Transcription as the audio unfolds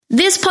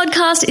This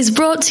podcast is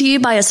brought to you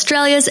by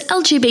Australia's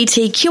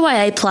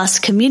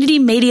LGBTQIA+ community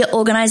media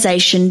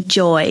organisation,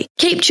 Joy.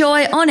 Keep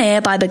Joy on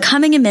air by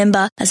becoming a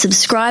member, a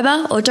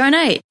subscriber or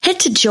donate.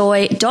 Head to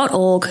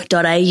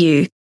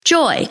joy.org.au.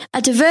 Joy,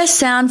 a diverse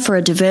sound for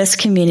a diverse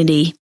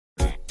community.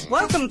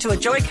 Welcome to a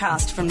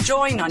Joycast from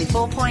Joy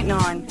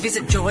 94.9.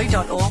 Visit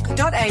joy.org.au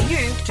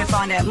to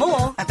find out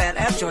more about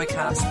our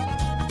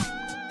Joycast.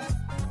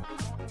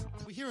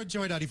 We're here on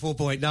Joy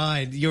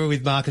 94.9. You're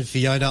with Mark and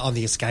Fiona on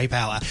the Escape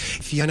Hour.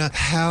 Fiona,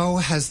 how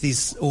has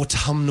this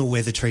autumnal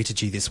weather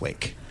treated you this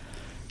week?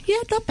 Yeah,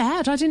 not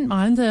bad. I didn't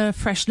mind the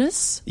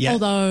freshness,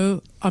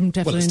 although I'm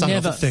definitely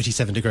never off at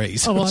 37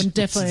 degrees. Oh, I'm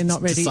definitely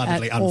not ready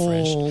at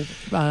all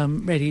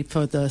ready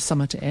for the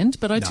summer to end.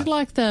 But I did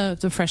like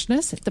the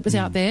freshness that was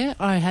out there.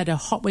 I had a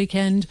hot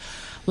weekend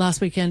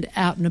last weekend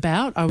out and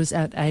about. I was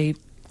at a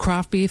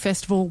craft beer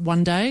festival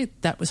one day.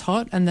 That was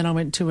hot. And then I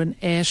went to an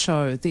air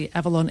show, the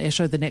Avalon Air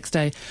Show, the next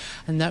day,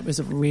 and that was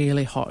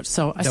really hot.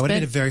 So that would have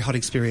been a very hot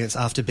experience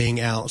after being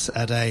out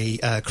at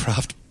a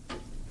craft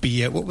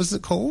beer. What was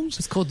it called?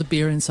 It's called the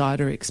Beer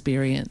Insider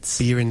Experience.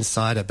 Beer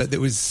Insider, but it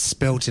was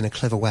spelt in a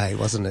clever way,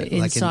 wasn't it?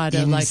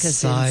 Insider, like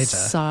as in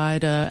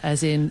cider,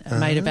 as in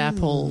made of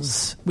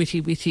apples,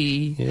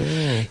 witty.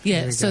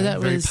 Yeah. So that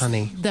was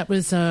punny. That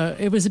was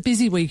it was a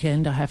busy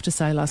weekend, I have to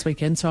say, last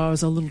weekend. So I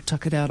was a little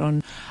tuckered out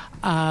on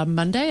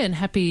Monday, and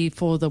happy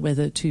for the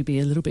weather to be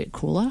a little bit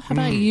cooler. How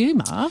about you,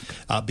 Mark?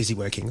 Busy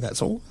working,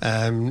 that's all,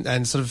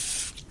 and sort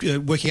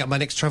of working out my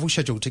next travel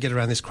schedule to get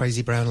around this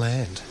crazy brown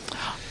land.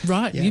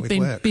 Right, you've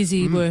been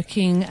busy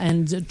working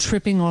and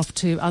tripping off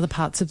to other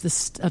parts of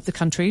the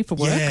country for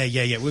work.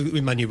 Yeah.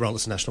 With my new role,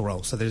 it's a national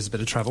role, so there's a bit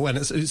of travel, and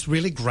it's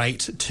really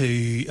great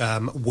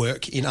to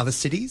work in other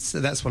cities. So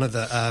that's one of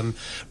the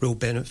real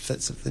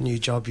benefits of the new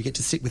job. You get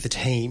to sit with a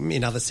team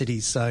in other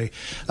cities. So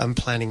I'm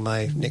planning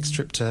my next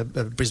trip to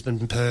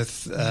Brisbane,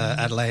 Perth,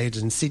 Adelaide,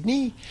 and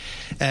Sydney,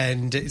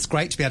 and it's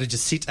great to be able to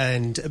just sit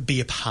and be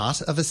a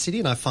part of a city.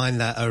 And I find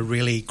that a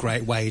really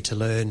great way to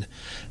learn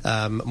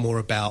more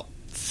about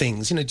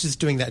things, just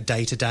doing that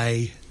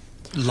day-to-day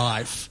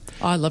life.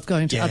 I love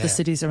going to other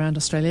cities around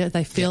Australia.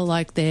 They feel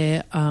like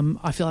they're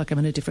I feel like I'm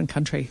in a different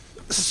country.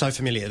 So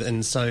familiar,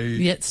 and so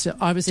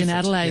I was in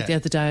Adelaide the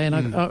other day, and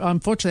I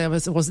unfortunately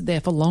I wasn't there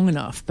for long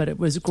enough, but it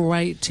was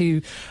great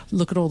to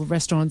look at all the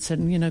restaurants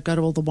and go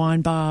to all the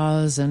wine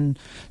bars, and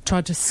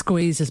tried to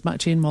squeeze as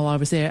much in while I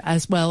was there,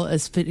 as well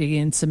as fitting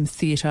in some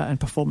theatre and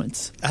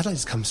performance.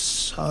 Adelaide's come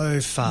so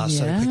far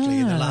so quickly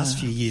in the last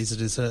few years. It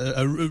is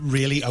a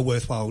really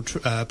worthwhile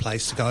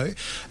place to go,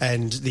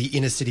 and the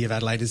inner city of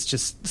Adelaide is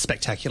just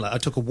spectacular. I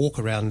took a walk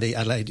around the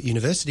Adelaide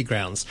University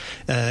grounds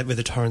with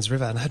the Torrens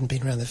River, and I hadn't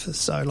been around there for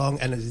so long.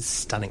 And it is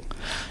stunning.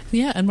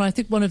 Yeah, and I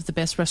think one of the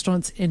best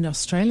restaurants in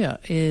Australia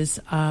is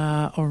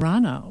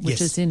Orana,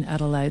 which is in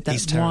Adelaide.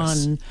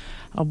 That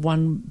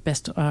won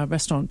best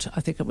restaurant,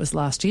 I think it was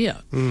last year.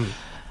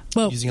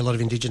 Well, using a lot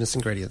of Indigenous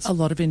ingredients.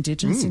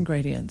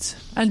 Ingredients.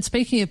 And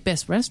speaking of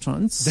best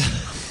restaurants,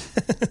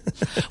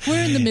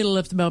 we're in the middle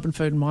of the Melbourne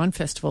Food and Wine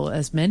Festival,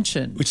 as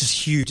mentioned. Which is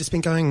huge. It's been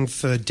going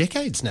for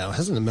decades now,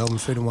 hasn't it, the Melbourne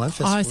Food and Wine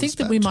Festival? I think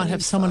that we might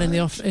have someone in the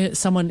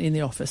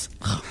office.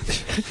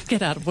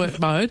 Get out of work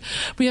mode.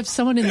 We have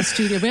someone in the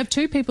studio. We have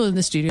two people in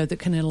the studio that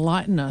can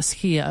enlighten us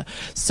here.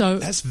 So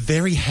that's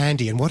very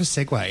handy, and what a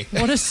segue.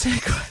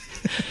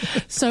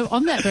 So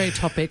on that very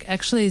topic,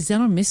 actually,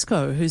 Zenon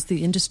Misko, who's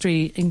the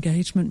Industry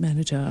Engagement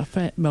Manager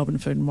for Melbourne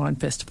Food and Wine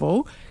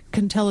Festival,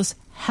 can tell us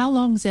how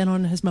long,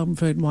 Zenon, has Melbourne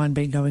Food and Wine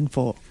been going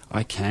for?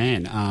 I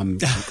can.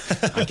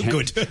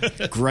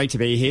 Good. Great to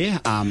be here.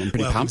 I'm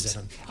pretty pumped.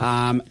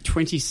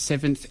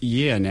 27th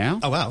year now.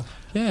 Oh, wow.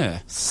 Yeah.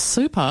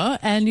 Super.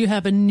 And you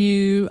have a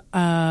new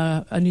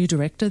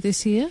director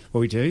this year? Well,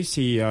 we do.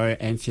 CEO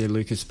Anthea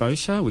Lucas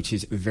Bosha, which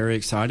is very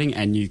exciting,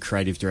 and new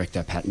creative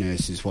director Pat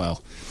Nurse as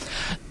well.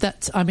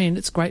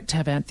 It's great to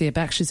have Anthea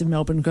back. She's a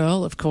Melbourne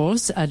girl, of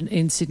course, and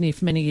in Sydney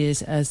for many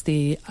years as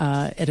the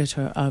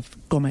editor of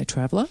Gourmet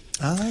Traveller.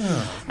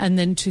 And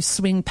then to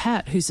swing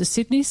Pat, who's a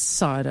Sydney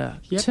sider,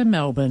 to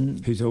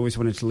Melbourne. Who's always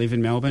wanted to live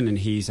in Melbourne, and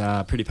he's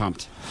pretty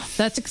pumped.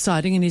 That's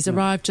exciting, and he's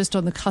arrived just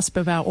on the cusp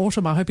of our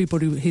autumn. I hope he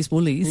brought his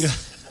woolies.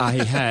 He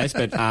has,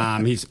 but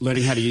he's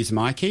learning how to use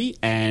my key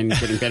and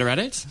getting better at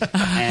it.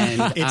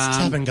 And it's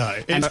tap and go.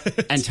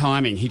 And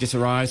timing. He just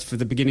arrives for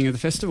the beginning of the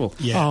festival.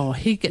 Yeah. Oh,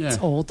 he gets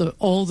all the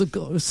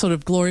sort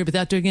of glory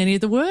without doing any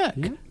of the work.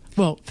 Yeah.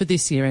 Well, for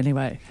this year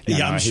anyway.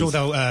 I'm sure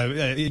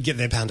they'll get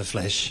their pound of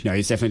flesh. No,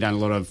 he's definitely done a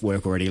lot of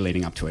work already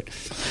leading up to it.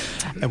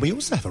 And we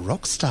also have a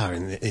rock star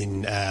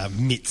in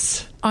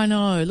midst. I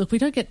know. Look, we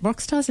don't get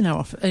rock stars in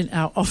our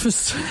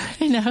office,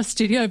 in our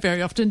studio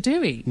very often, do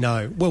we?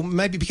 No. Well,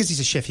 maybe because he's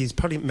a chef, he's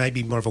probably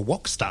maybe more of a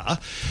wok star.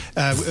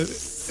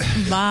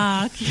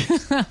 Mark.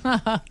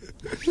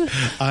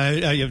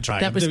 I'm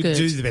trying. That was good.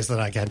 Do the best that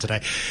I can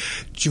today.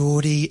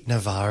 Geordie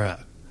Navarro.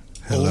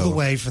 Hello. All the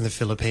way from the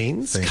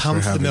Philippines,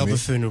 come to the Melbourne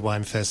Food and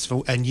Wine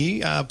Festival, and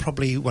you are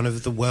probably one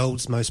of the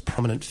world's most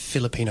prominent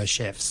Filipino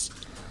chefs.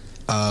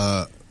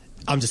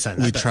 I'm just saying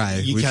that.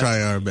 We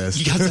try our best.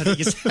 You can't say it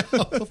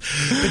yourself.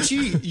 But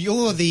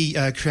you're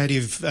the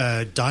creative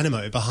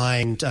dynamo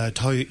behind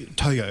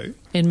Toyo.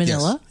 In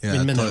Manila? Yes.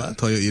 Yeah, in Manila.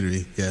 Toyo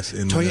Eatery, yes,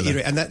 in Toyo Manila.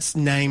 Eatery, and that's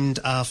named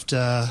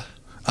after...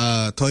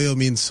 Toyo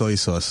means soy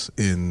sauce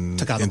in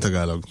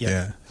Tagalog.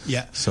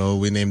 Yeah. So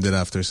we named it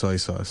after soy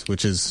sauce,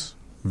 which is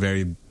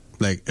very,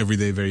 like,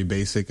 everyday, very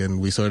basic,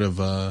 and we sort of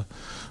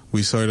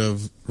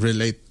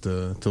relate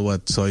to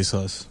what soy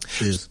sauce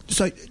is.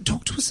 So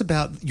talk to us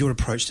about your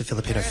approach to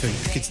Filipino food,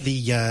 because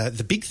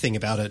the big thing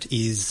about it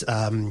is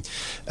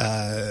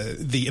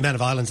the amount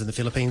of islands in the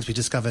Philippines. We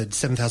discovered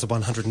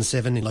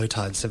 7,107, in low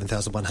tide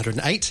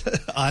 7,108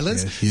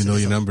 islands. Yeah, you know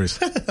your numbers.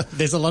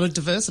 There's a lot of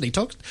diversity.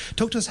 Talk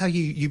to us how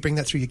you bring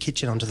that through your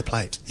kitchen onto the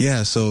plate.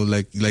 Yeah, so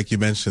like you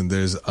mentioned,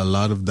 there's a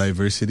lot of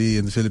diversity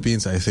in the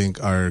Philippines. I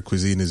think our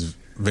cuisine is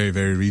very,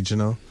 very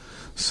regional.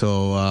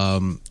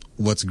 So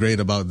what's great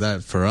about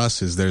that for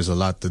us is there's a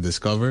lot to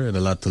discover and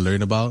a lot to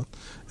learn about.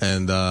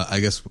 And I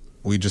guess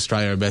we just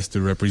try our best to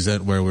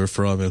represent where we're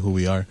from and who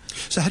we are.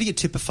 So how do you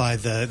typify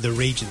the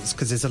regions?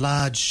 Because there's a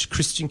large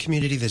Christian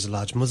community, there's a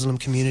large Muslim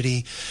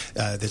community,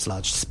 there's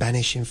large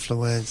Spanish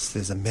influence,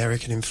 there's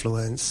American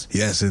influence.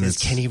 Yes, and there's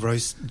Kenny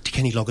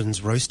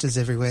Loggins roasters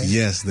everywhere.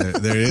 Yes,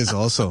 there is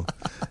also.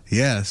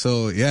 Yeah,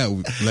 so yeah,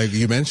 like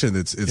you mentioned,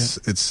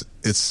 it's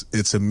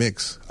a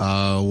mix.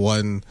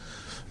 One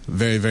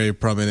very, very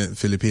prominent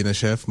Filipino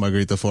chef,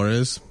 Margarita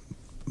Flores,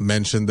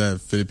 mentioned that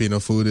Filipino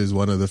food is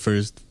one of the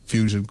first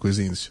fusion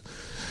cuisines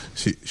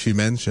she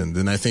mentioned.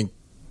 And I think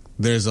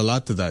there's a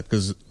lot to that,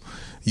 because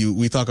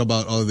we talk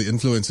about all the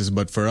influences,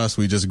 but for us,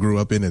 we just grew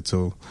up in it.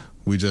 So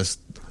we just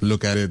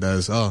look at it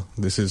as,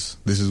 this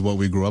is what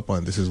we grew up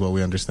on. This is what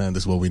we understand.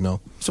 This is what we know.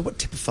 So what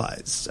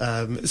typifies?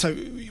 Are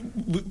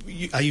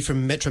you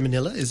from Metro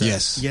Manila? Is that,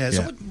 yes. Yeah.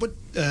 So what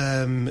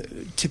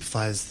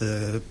typifies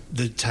the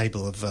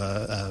table of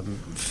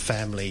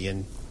family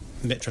in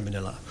Metro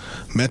Manila?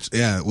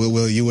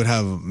 Well, you would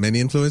have many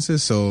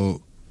influences.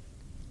 So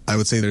I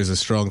would say there's a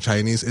strong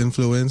Chinese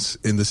influence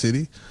in the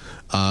city.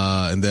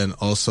 And then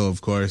also,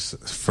 of course,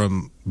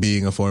 from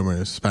being a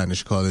former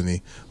Spanish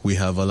colony, we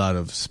have a lot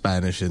of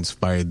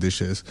Spanish-inspired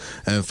dishes.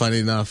 And funny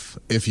enough,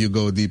 if you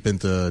go deep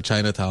into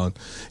Chinatown,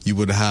 you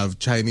would have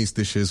Chinese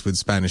dishes with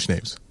Spanish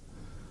names.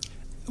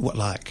 What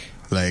like?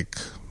 Like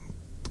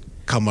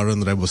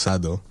camarón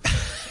rebozado.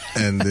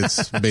 And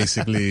it's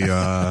basically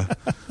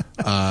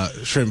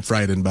shrimp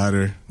fried in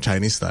batter,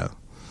 Chinese style.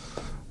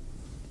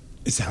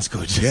 It sounds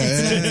good.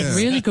 Yeah.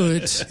 Really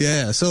good.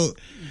 Yeah, so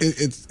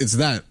it's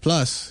that.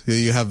 Plus,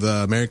 you have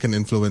the American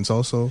influence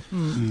also.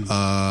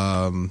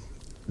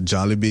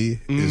 Jollibee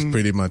is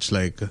pretty much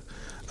like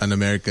an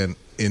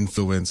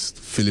American-influenced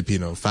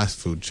Filipino fast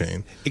food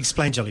chain.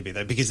 Explain Jollibee,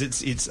 though, because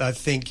it's. I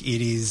think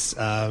it is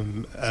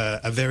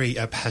a very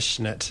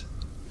passionate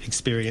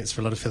experience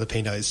for a lot of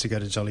Filipinos to go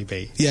to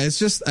Jollibee. Yeah, it's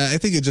just, I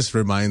think it just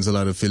reminds a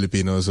lot of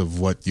Filipinos of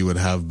what you would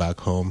have back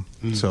home.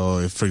 So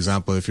if, for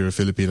example, if you're a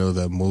Filipino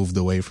that moved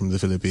away from the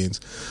Philippines,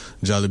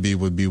 Jollibee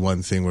would be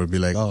one thing where it'd be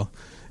like,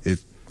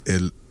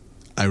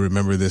 I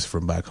remember this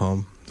from back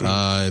home.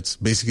 It's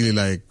basically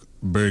like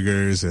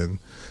burgers and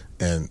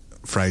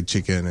fried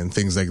chicken and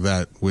things like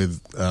that with,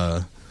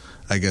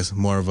 I guess,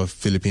 more of a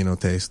Filipino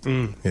taste.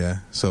 Yeah,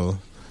 so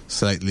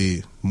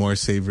slightly more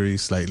savory,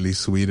 slightly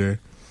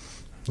sweeter.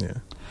 Yeah.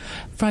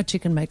 Fried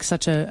chicken makes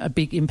such a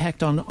big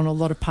impact on a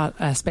lot of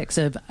aspects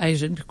of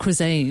Asian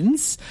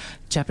cuisines.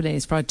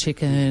 Japanese fried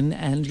chicken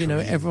and,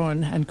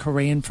 everyone, and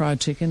Korean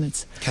fried chicken.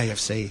 It's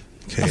KFC,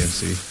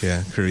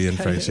 yeah, Korean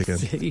fried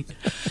chicken.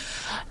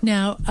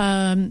 Now,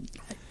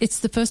 it's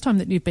the first time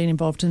that you've been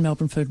involved in the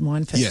Melbourne Food and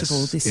Wine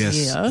Festival this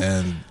year.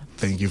 And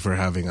thank you for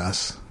having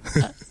us.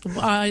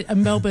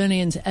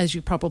 Melburnians, as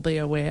you're probably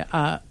aware,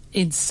 are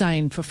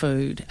insane for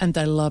food, and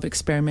they love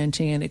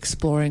experimenting and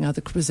exploring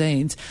other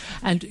cuisines.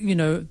 And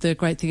the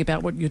great thing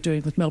about what you're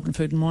doing with Melbourne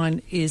Food and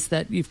Wine is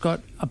that you've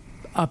got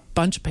a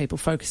bunch of people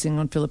focusing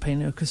on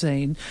Filipino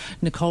cuisine.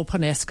 Nicole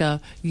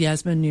Ponesca,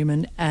 Yasmin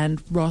Newman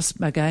and Ross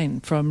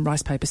Magain from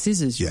Rice Paper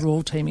Scissors. You're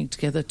all teaming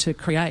together to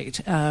create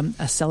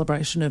a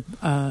celebration of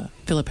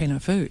Filipino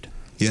food.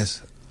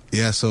 Yes.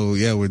 Yeah, so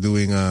we're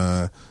doing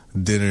a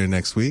dinner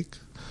next week,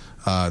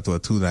 2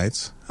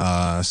 nights.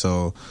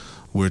 So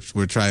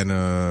we're trying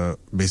to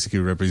basically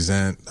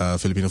represent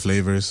Filipino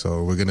flavors.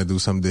 So we're going to do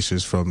some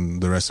dishes from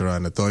the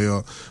restaurant at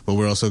Toyo, but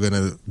we're also going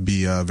to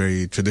be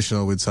very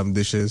traditional with some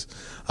dishes.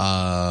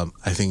 I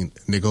think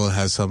Nicole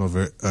has some of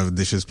her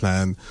dishes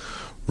planned.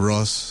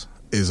 Ross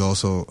is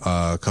also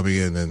coming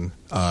in and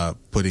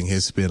putting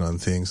his spin on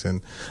things.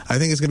 And I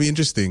think it's going to be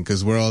interesting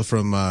because we're all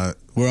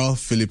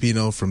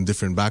Filipino from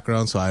different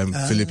backgrounds. So I'm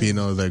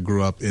Filipino that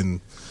grew up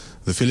in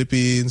the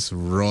Philippines.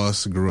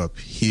 Ross grew up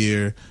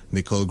here.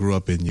 Nicole grew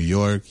up in New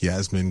York.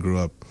 Yasmin grew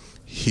up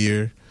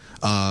here.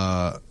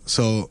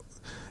 So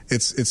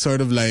it's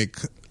sort of like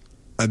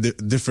a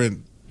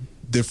different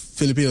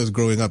Filipinos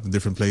growing up in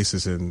different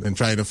places and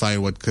trying to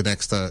find what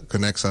connects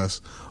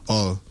us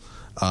all.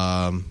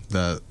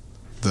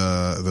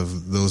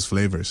 Those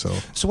flavors.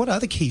 So what are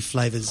the key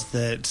flavors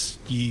that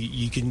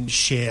you can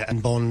share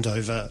and bond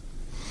over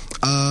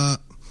I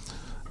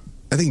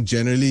think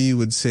generally you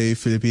would say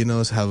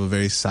Filipinos have a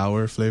very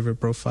sour flavor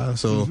profile.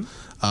 So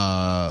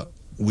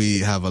we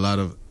have a lot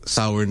of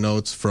sour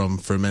notes, from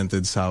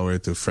fermented sour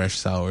to fresh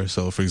sour.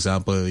 So for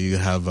example, you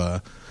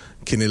have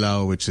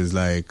kinilaw, which is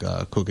like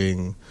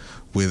cooking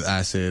with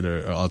acid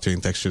or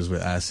altering textures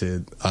with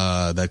acid.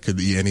 That could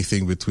be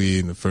anything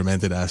between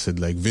fermented acid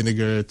like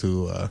vinegar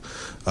to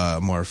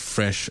more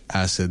fresh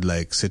acid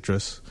like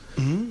citrus.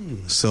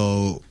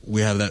 So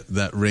we have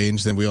that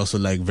range. Then we also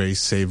like very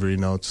savory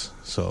notes.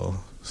 So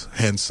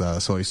hence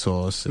soy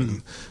sauce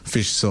and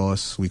fish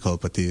sauce we call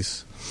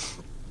patis.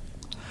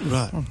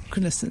 Right. Oh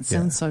goodness, it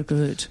sounds so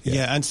good.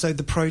 Yeah, and so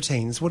the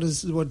proteins. What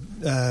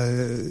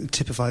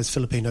typifies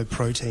Filipino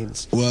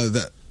proteins? Well,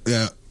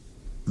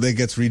 that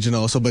gets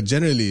regional also, but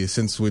generally,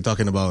 since we're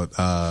talking about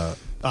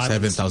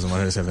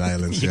 7,107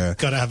 islands, You've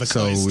got to have a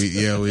so coast.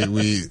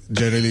 we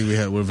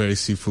generally we're very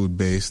seafood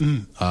based.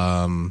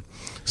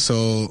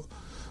 So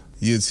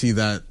you'd see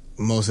that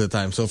most of the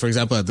time. So for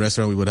example, at the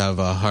restaurant, we would have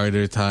a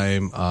harder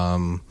time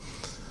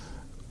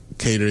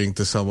catering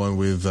to someone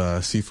with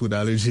seafood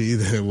allergy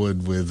than it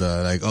would with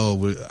I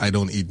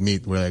don't eat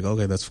meat. We're like,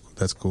 okay,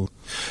 that's cool.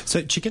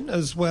 So chicken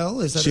as well?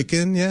 Is that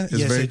chicken?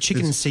 so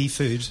chicken and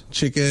seafood.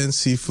 Chicken,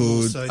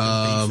 seafood, beef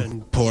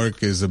and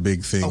pork is a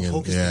big thing.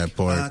 Pork is big.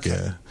 Pork.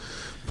 Okay.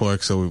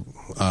 Pork. So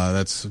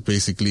that's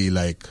basically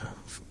like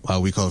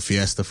we call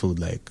fiesta food,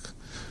 like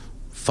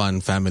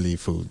fun family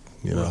food.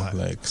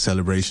 Like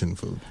celebration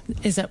food.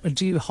 Is that,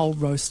 do you whole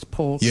roast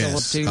pork?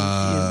 Yes. Or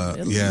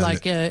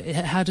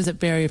how does it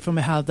vary from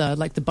how the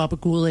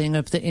babaguling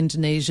of the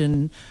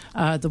Indonesian,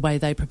 the way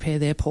they prepare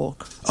their pork?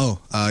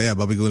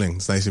 Babaguling.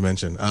 It's nice you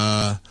mentioned.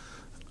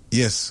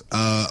 Yes.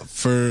 I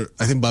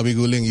think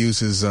babaguling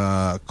uses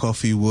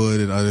coffee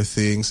wood and other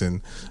things,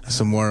 and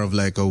some more of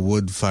like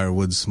a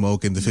firewood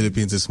smoke. In the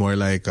Philippines, it's more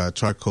like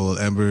charcoal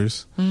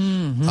embers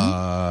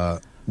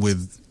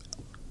with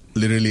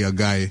literally a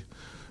guy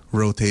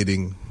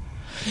rotating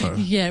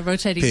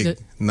pig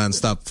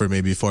non-stop for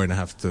maybe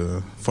 4.5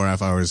 to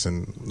 4.5 hours,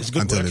 and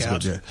until it's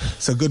good. Yeah,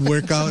 it's a good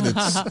workout.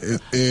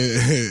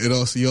 It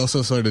also, you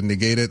also sort of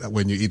negate it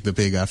when you eat the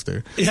pig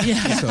after. But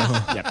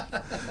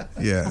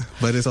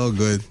it's all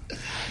good.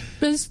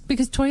 But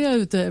because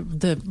Toyo,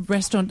 the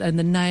restaurant and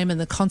the name and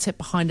the concept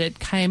behind it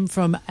came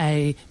from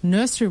a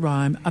nursery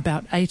rhyme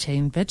about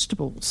 18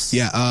 vegetables.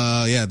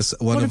 That's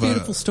one of a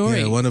beautiful story.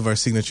 Yeah, one of our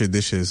signature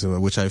dishes,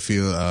 which I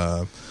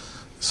feel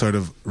sort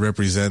of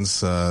represents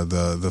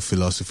the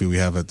philosophy we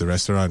have at the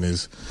restaurant,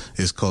 is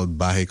called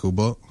Bahay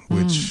Kubo,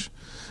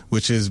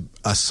 which is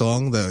a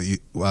song that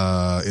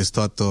is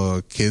taught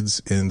to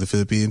kids in the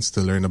Philippines to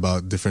learn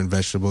about different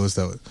vegetables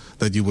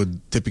that you would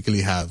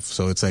typically have.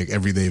 So it's like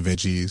everyday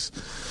veggies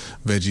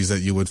that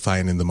you would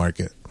find in the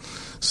market.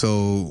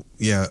 So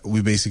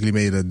we basically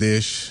made a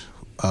dish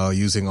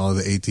using all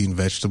the 18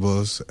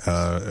 vegetables,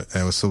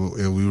 and so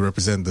we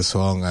represent the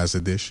song as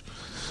a dish.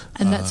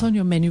 And that's on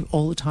your menu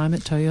all the time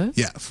at Toyo?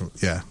 Yeah,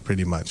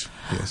 pretty much,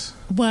 yes.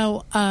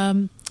 Well,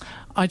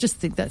 I just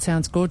think that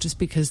sounds gorgeous,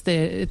 because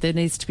there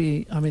needs to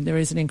be, there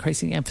is an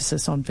increasing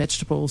emphasis on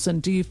vegetables.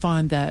 And do you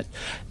find that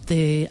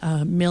the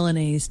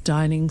Milanese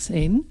dining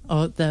scene,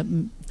 or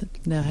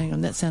now hang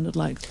on, that sounded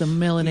like the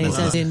Milanese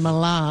as in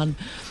Milan.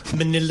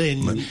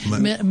 Manila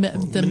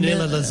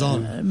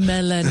Luzon.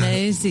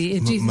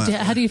 Milanese.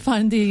 How do you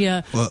find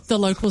the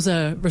locals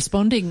are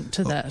responding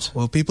to that?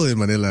 Well, people in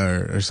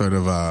Manila are sort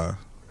of, I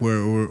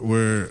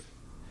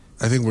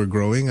think we're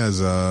growing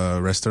as a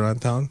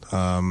restaurant town.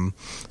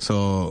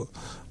 So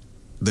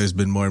there's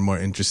been more and more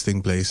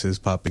interesting places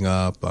popping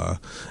up,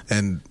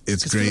 and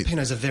it's great.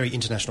 Filipinos are very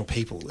international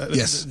people.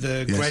 Yes.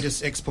 The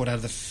greatest export out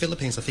of the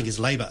Philippines, I think, is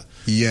labour.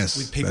 Yes,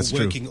 with people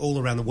working all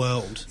around the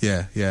world.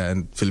 Yeah,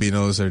 and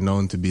Filipinos are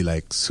known to be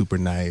like super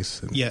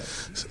nice and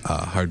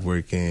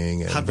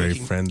hardworking and very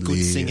friendly.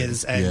 Good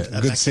singers and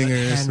good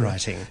singers.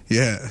 Handwriting.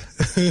 Yeah.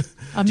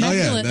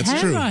 Immaculate that's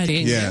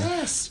handwriting. True.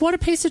 Yeah. Yes. What a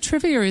piece of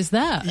trivia is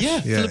that?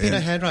 Filipino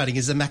handwriting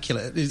is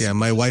immaculate.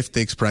 My wife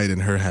takes pride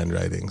in her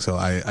handwriting, so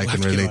I can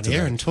relate to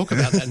that. And talk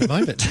about that in a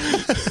moment.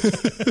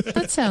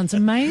 That sounds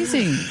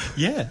amazing.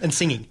 Yeah, and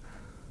singing.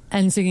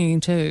 And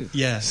singing too.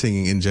 Yeah.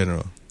 Singing in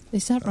general.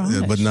 Is that right?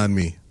 Yeah, but not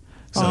me.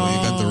 So you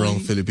got the wrong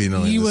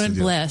Filipino. You weren't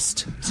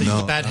blessed. So you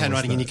have bad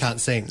handwriting and you can't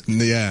sing.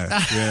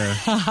 Yeah.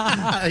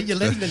 You're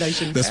letting the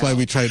nation That's why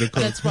we try to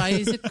cook. That's why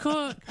he's a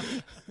cook.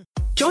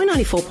 Joy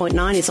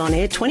 94.9 is on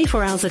air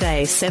 24 hours a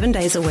day, 7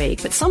 days a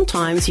week. But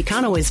sometimes you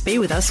can't always be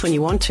with us when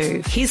you want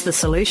to. Here's the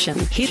solution.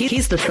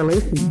 Here's the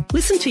solution.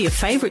 Listen to your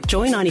favourite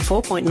Joy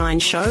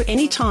 94.9 show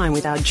anytime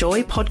with our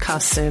Joy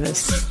podcast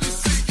service.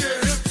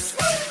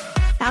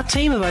 Our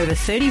team of over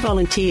 30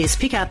 volunteers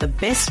pick out the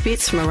best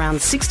bits from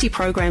around 60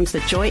 programs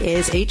that Joy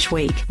airs each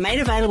week, made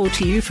available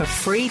to you for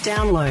free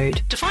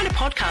download. To find a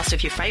podcast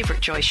of your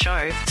favourite Joy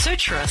show,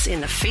 search for us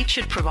in the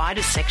featured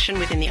providers section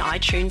within the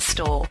iTunes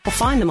store, or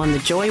find them on the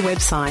Joy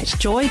website,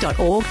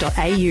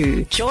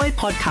 joy.org.au. Joy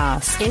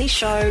Podcasts. Any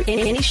show,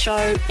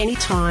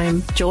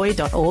 anytime,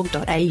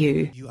 joy.org.au.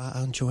 You are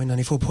on Joy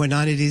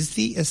 94.9. It is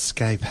the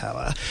Escape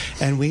Hour,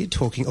 and we're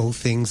talking all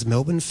things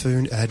Melbourne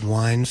Food and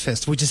Wine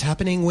Festival, which is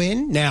happening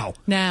when? Now.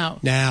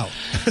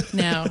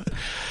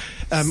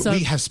 So, we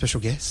have special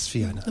guests,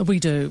 Fiona. We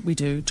do.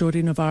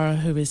 Jordi Navarro,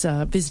 who is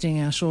visiting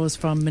our shores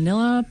from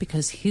Manila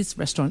because his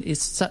restaurant is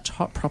such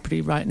hot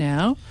property right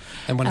now.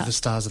 And one of the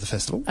stars of the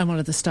festival. And one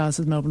of the stars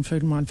of the Melbourne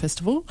Food and Wine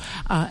Festival.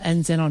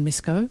 And Zenon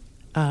Misko.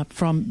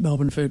 From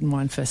Melbourne Food and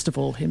Wine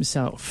Festival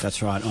himself.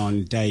 That's right,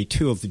 on day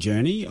 2 of the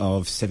journey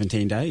of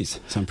 17 days.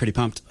 So I'm pretty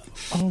pumped.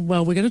 Oh,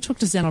 well, we're going to talk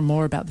to Zenon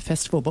more about the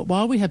festival, but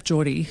while we have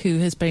Jordi, who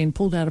has been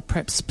pulled out of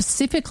prep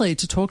specifically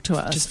to talk to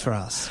us. Just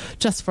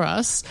for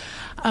us.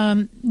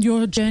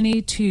 Your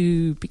journey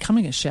to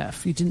becoming a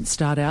chef, you didn't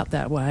start out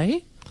that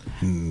way.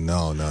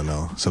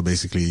 No. So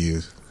basically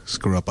you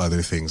screw up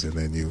other things and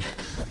then you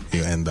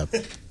end up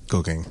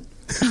cooking.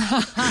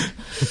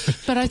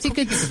 But I think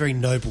it's a very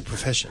noble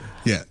profession.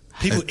 Yeah.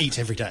 People eat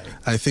every day.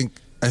 I think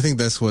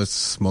that's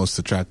what's most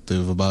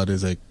attractive about it.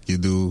 Is like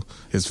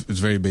it's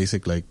very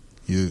basic. Like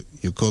you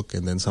cook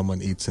and then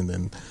someone eats and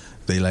then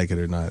they like it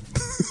or not.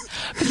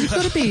 But you've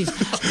got to be.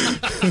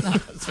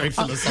 It's very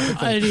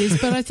philosophical. It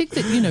is, but I think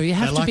that you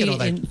have to be. It or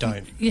they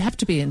don't. You have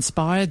to be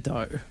inspired,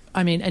 though.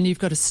 I mean, and you've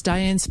got to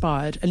stay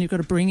inspired, and you've got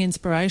to bring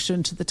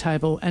inspiration to the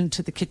table and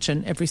to the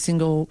kitchen every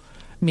single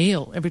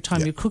meal, every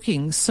time you're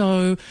cooking.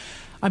 So,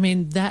 I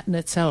mean, that in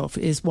itself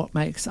is what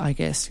makes, I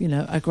guess,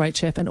 a great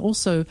chef. And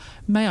also,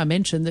 may I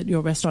mention that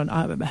your restaurant,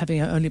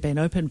 having only been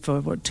open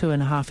for,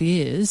 2.5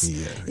 years,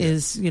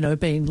 is,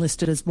 being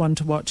listed as one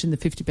to watch in the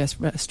 50 best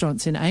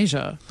restaurants in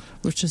Asia,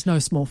 which is no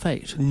small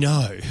feat.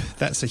 No,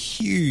 that's a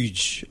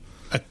huge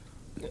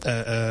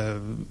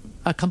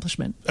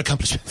accomplishment.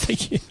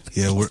 Thank you.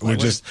 Yeah, we're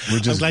just.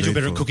 I'm glad you're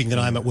better at cooking than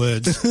I am at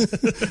words.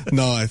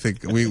 No, I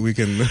think we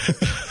can.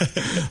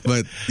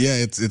 But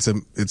yeah,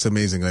 it's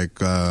amazing. Like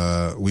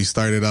we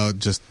started out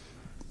just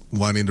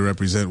wanting to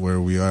represent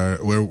where we are,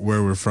 where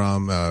we're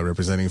from,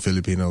 representing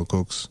Filipino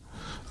cooks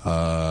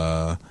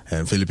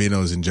and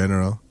Filipinos in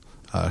general.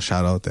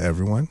 Shout out to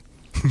everyone.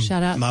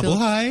 Shout out,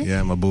 mabuhay.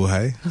 Yeah,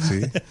 mabuhay.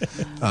 See,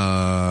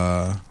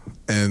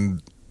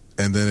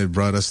 and then it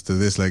brought us to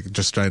this, like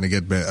just trying to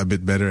get a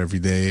bit better every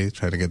day,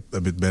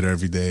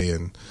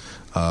 and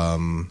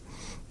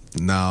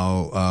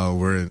now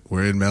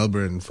we're in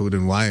Melbourne Food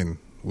and Wine,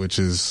 which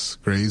is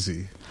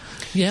crazy.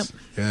 Yep.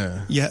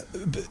 Yeah.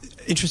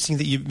 Interesting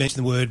that you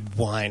mentioned the word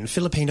wine.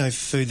 Filipino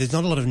food. There's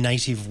not a lot of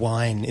native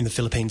wine in the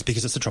Philippines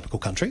because it's a tropical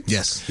country.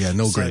 Yes. Yeah.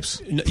 No grapes.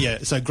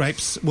 So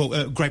grapes.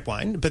 Well, grape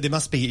wine, but there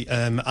must be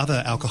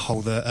other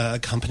alcohol that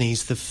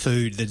accompanies the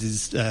food that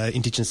is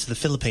indigenous to the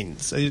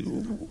Philippines.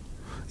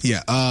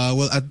 Yeah,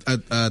 well,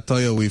 at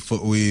Toyo, we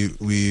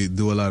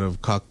do a lot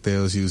of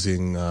cocktails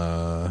using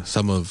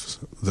some of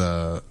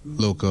the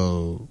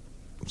local,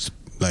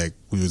 like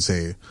we would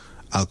say,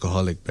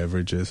 alcoholic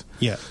beverages.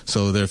 Yeah.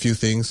 So there are a few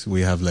things.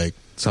 We have like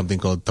something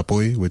called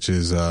tapoy, which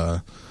is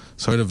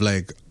sort of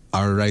like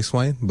our rice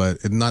wine, but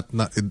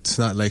it's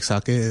not like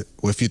sake.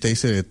 If you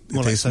taste it,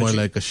 it tastes more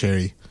like a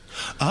sherry.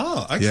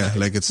 Oh, okay. Yeah,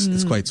 like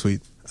it's quite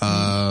sweet.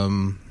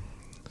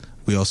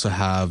 We also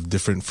have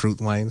different fruit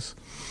wines.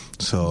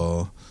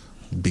 So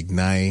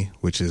Bignay,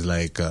 which is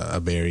like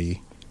a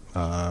berry,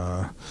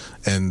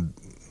 and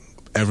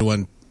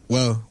everyone.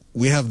 Well,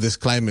 we have this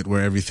climate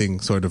where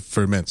everything sort of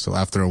ferments. So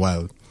after a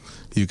while,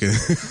 you can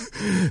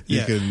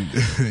you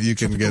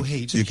can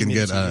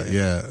get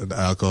an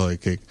alcoholic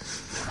kick.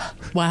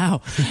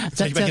 Wow,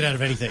 so you make it out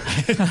of anything.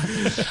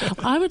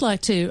 I would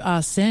like to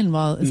ask Zenon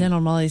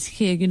while he's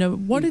here.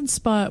 What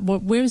inspired?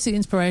 Where is the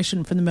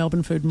inspiration from the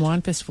Melbourne Food and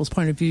Wine Festival's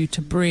point of view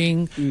to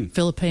bring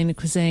Filipino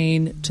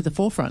cuisine to the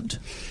forefront?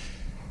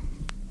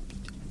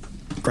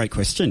 Great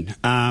question.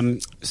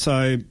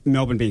 So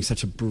Melbourne being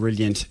such a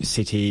brilliant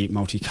city,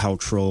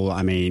 multicultural,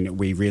 I mean,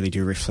 we really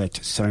do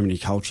reflect so many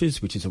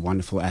cultures, which is a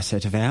wonderful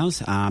asset of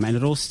ours. And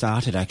it all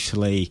started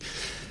actually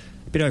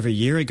a bit over a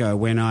year ago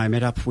when I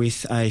met up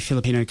with a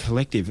Filipino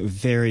collective, a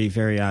very,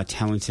 very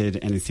talented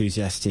and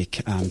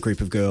enthusiastic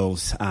group of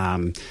girls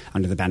under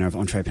the banner of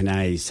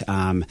Entrepreneurs.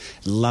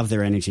 Love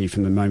their energy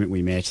from the moment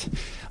we met.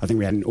 I think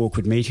we had an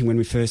awkward meeting when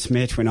we first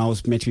met, when I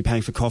was meant to be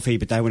paying for coffee,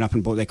 but they went up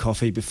and bought their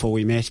coffee before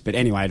we met. But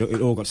anyway,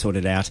 it all got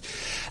sorted out.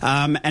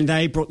 And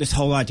they brought this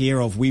whole idea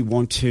of we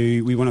want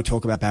to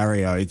talk about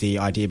barrio, the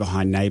idea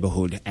behind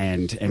neighbourhood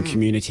and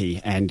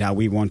community. And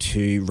we want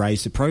to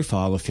raise the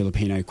profile of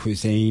Filipino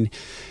cuisine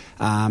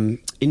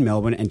in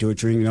Melbourne and do it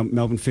during the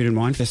Melbourne Food and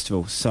Wine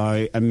Festival.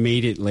 So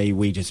immediately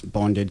we just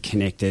bonded,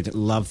 connected,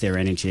 loved their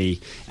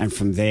energy, and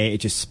from there it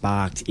just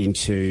sparked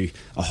into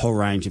a whole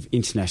range of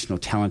international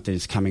talent that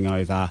is coming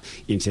over,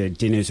 into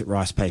dinners at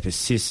Rice Paper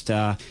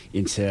Sister,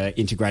 into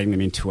integrating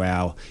them into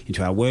our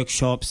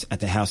workshops at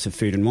the House of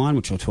Food and Wine,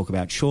 which I'll talk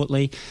about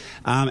shortly,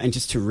 and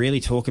just to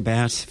really talk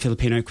about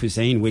Filipino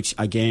cuisine, which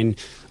again,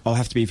 I'll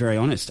have to be very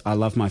honest. I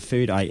love my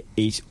food. I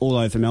eat all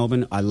over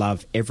Melbourne. I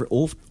love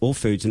all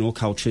foods and all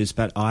cultures,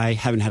 but I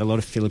haven't had a lot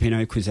of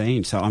Filipino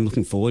cuisine. So I'm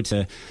looking forward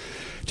to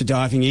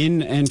diving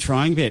in and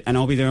trying a bit. And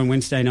I'll be there on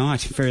Wednesday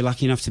night. Very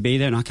lucky enough to be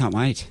there, and I can't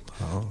wait.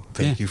 Oh,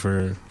 thank you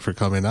for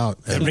coming out.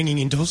 The ringing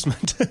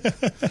endorsement.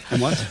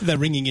 And what? The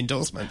ringing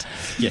endorsement.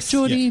 Yes.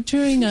 Geordie,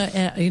 during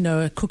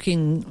a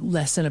cooking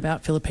lesson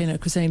about Filipino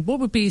cuisine, what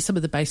would be some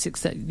of the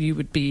basics that you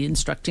would be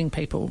instructing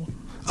people?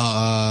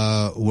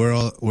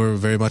 We're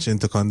very much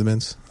into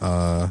condiments.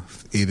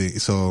 Eating.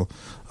 So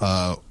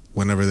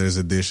whenever there's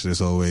a dish,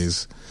 there's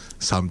always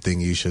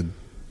something you should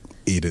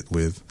eat it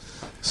with.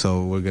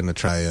 So we're gonna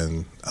try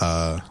and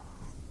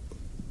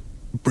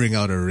bring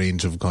out a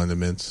range of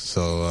condiments.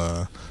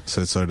 So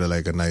it's sort of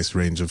like a nice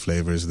range of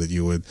flavors that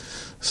you would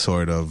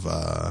sort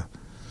of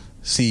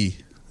see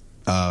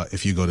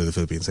if you go to the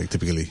Philippines, like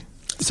typically.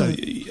 So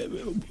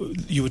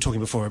you were talking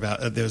before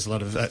about there's a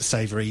lot of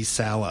savoury,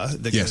 sour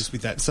that goes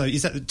with that. So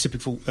is that the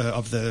typical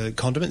of the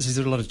condiments? Is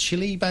it a lot of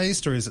chili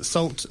based, or is it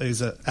salt?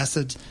 Is it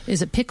acid?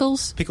 Is it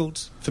pickles?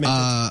 Pickled?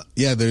 Fermented?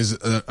 Yeah, there's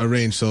a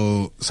range.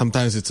 So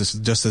sometimes it's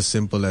just as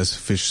simple as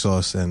fish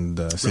sauce and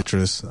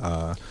citrus.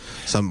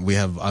 We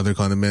have other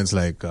condiments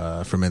like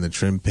fermented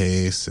shrimp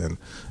paste and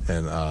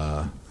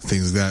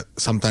things that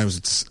sometimes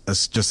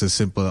it's just as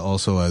simple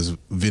also as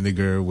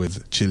vinegar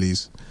with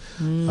chilies.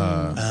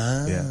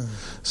 Yeah.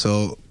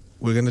 So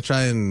we're gonna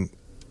try and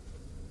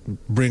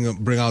bring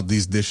out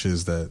these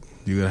dishes that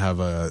you're gonna have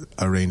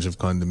a range of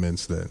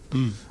condiments that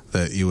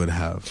you would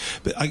have.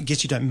 But I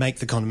guess you don't make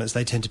the condiments;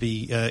 they tend to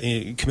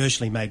be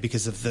commercially made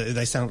because of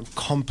they sound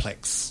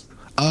complex.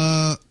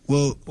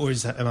 Well, or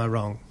am I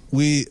wrong?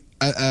 We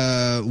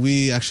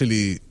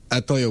actually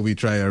at Toyo we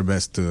try our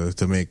best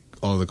to make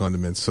all the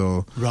condiments.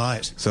 So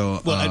right.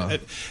 So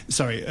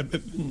sorry,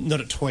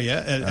 not at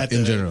Toya.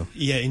 In general.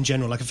 Yeah, in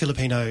general, like a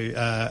Filipino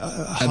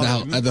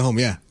home. At the home,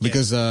 yeah.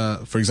 Because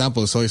for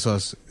example, soy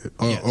sauce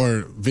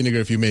or vinegar,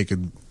 if you make it,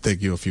 take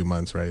you a few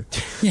months, right?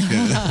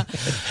 Yeah.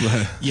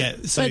 Yeah.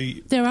 So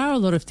but there are a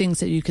lot of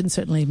things that you can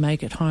certainly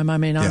make at home. I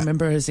mean, I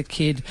remember as a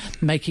kid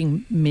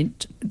making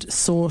mint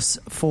sauce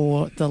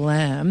for the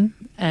lamb,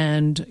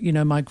 and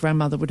my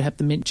grandmother would have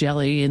the mint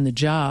jelly in the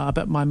jar,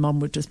 but my mum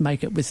would just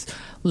make it with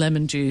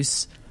lemon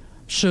juice,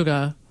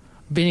 sugar,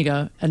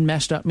 vinegar, and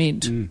mashed up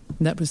mint. And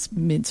that was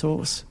mint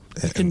sauce.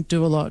 You can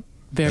do a lot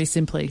very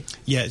simply.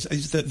 Yeah,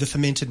 it's the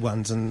fermented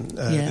ones and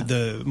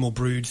the more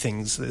brewed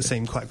things that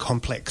seem quite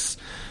complex.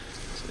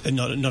 And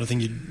not a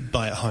thing you'd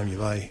buy at home. You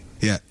buy.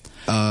 Yeah.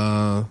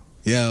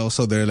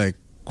 Also, there are like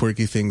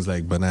quirky things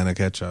like banana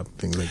ketchup,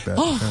 things like that.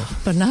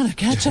 Oh, banana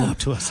ketchup! Talk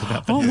to us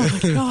about banana. Oh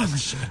my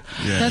gosh,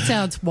 that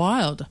sounds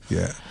wild.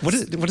 Yeah. What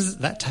does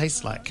that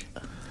taste like?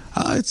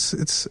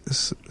 It's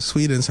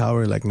sweet and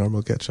sour like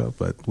normal ketchup,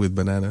 but with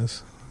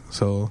bananas.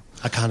 So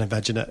I can't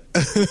imagine it.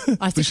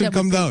 We should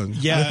come down.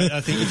 Yeah,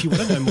 I think if you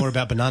want to know more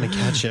about banana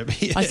ketchup,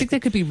 I think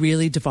that could be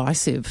really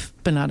divisive.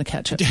 Banana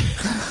ketchup.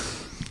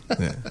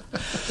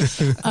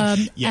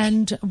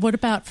 And what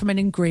about from an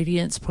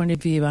ingredients point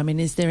of view? I mean,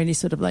 is there any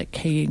sort of like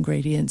key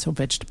ingredients or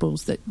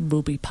vegetables that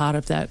will be part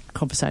of that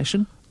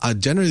conversation?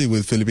 Generally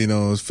with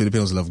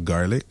Filipinos love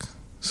garlic,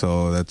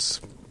 so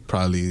that's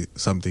probably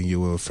something you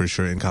will for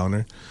sure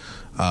encounter.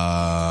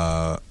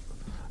 Garlic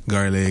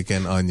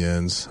and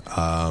onions,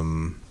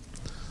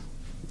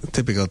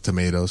 typical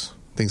tomatoes,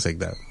 things like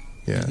that.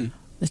 Yeah.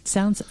 Mm-hmm. It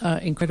sounds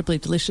incredibly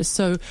delicious.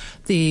 So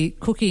the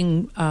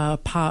cooking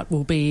part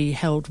will be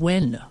held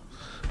when?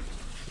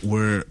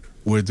 We're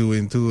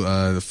doing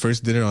the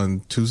first dinner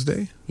on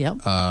Tuesday.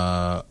 Yep.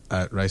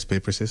 At Rice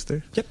Paper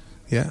Sister. Yep.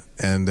 Yeah,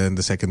 and then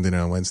the second dinner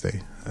on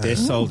Wednesday. They're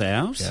sold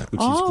out,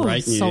 which is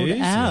great news. Sold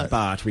out.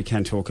 But we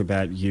can talk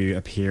about you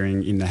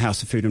appearing in the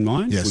House of Food and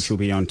Wine, which will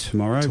be on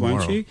tomorrow,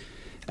 won't you?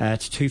 At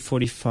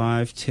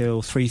 2:45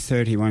 till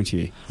 3:30, won't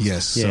you?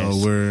 Yes. So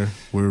we're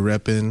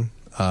repping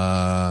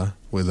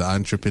with the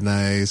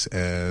entrepreneurs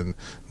and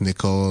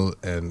Nicole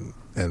and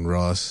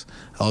Ross.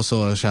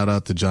 Also a shout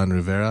out to John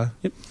Rivera,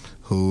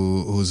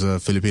 who's a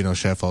Filipino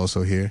chef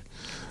also here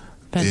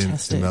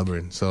in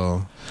Melbourne.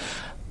 So.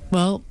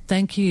 Well,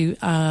 thank you,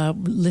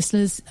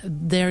 listeners.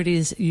 There it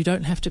is. You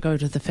don't have to go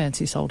to the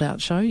fancy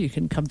sold-out show. You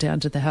can come down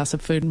to the House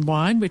of Food and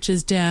Wine, which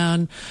is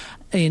down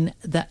in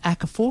the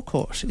Acker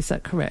Forecourt. Is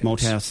that correct?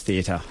 Malthouse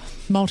Theatre.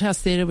 Malthouse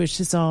Theatre,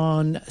 which is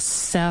on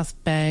South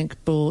Bank,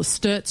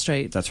 Sturt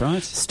Street. That's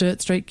right.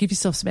 Sturt Street. Give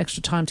yourself some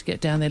extra time to get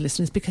down there,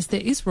 listeners, because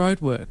there is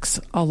roadworks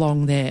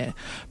along there.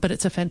 But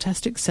it's a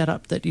fantastic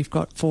setup that you've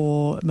got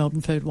for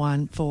Melbourne Food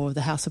Wine for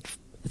the House of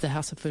at the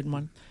House of Food and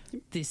Wine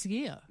this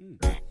year.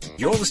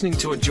 You're listening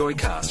to a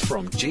Joycast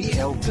from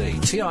GLD,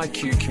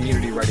 TIQ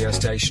community radio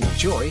station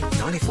Joy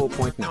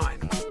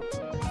 94.9.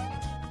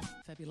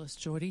 Fabulous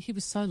Geordie. He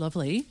was so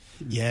lovely.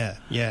 Yeah.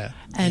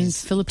 And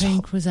He's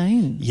Philippine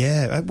cuisine.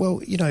 Yeah,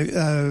 well,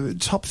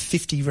 top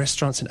 50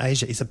 restaurants in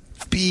Asia is a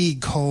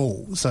big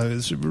call. So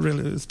it's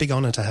a big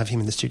honour to have him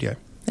in the studio.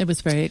 It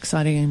was very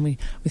exciting, and we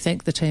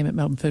thank the team at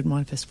Melbourne Food and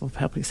Wine Festival for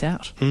helping us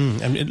out.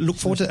 And look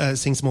forward to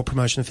seeing some more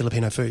promotion of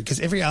Filipino food, because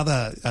every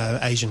other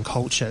Asian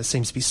culture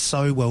seems to be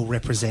so well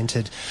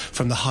represented,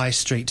 from the high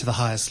street to the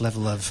highest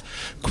level of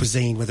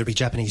cuisine, whether it be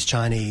Japanese,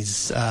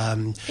 Chinese,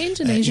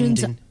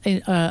 Indonesians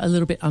are a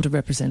little bit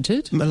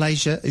underrepresented.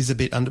 Malaysia is a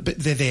bit under, but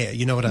they're there,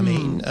 you know what I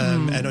mean?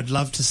 And I'd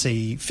love to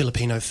see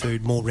Filipino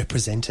food more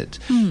represented.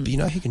 But you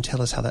know who can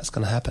tell us how that's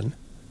going to happen?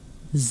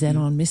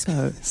 Zenon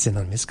Misco.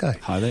 Zenon Misco.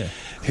 Hi there.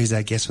 Who's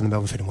our guest from the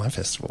Melbourne Food and Wine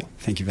Festival.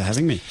 Thank you for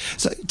having me.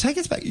 So take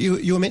us back.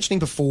 You were mentioning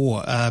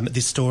before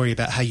this story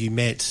about how you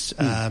met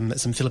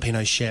some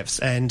Filipino chefs.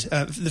 And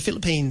the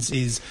Philippines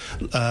is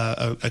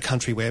a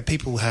country where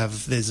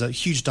there's a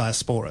huge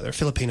diaspora. There are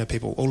Filipino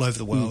people all over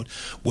the world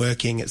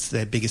working. It's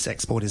their biggest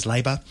export is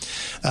labour.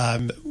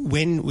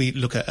 When we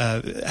look at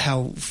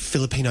how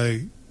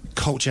Filipino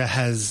culture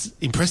has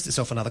impressed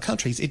itself on other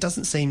countries, it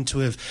doesn't seem to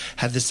have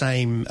had the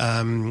same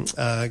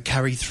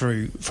carry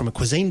through from a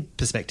cuisine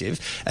perspective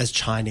as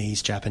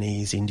Chinese,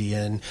 Japanese,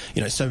 Indian,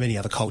 so many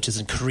other cultures,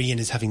 and Korean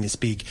is having this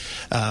big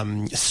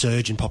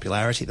surge in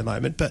popularity at the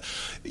moment. But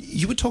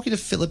you were talking to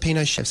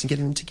Filipino chefs and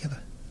getting them together.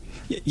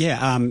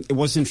 Yeah, it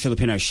wasn't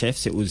Filipino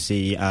chefs. It was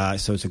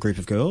it's a group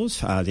of girls.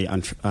 The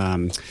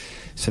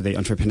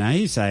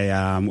entrepreneurs. They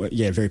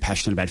were very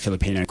passionate about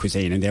Filipino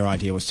cuisine, and their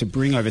idea was to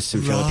bring over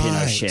some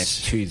Filipino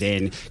chefs to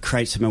then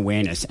create some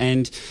awareness.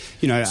 And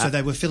so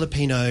they were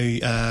Filipino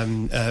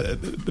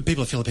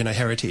people of Filipino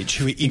heritage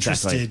who were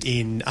interested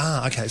in.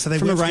 So they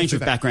from a range of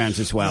backgrounds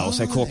as well. Right.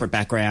 So corporate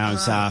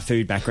backgrounds,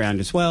 food background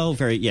as well.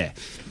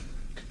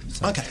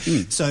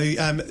 Okay, so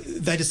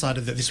they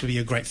decided that this would be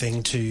a great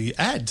thing to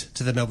add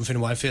to the Melbourne Food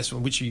and Wine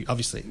Festival, which you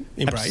obviously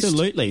embraced.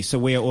 Absolutely. So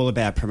we are all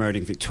about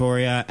promoting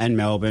Victoria and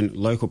Melbourne,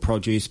 local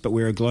produce, but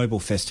we're a global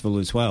festival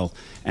as well.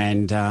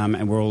 And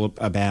we're all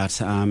about,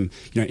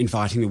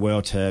 inviting the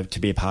world to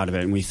be a part of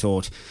it. And we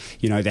thought,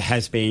 there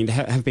have been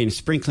a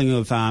sprinkling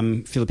of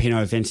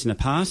Filipino events in the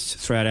past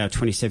throughout our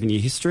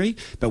 27-year history,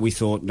 but we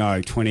thought,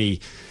 no,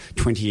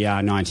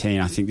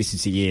 2019, I think this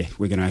is the year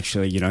we're going to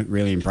actually,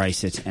 really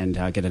embrace it and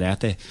get it out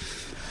there.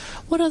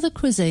 What other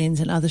cuisines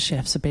and other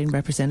chefs have been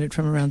represented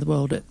from around the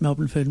world at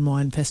Melbourne Food and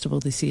Wine Festival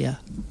this year?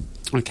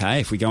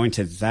 Okay, if we go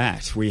into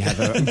that, we have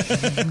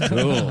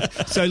cool.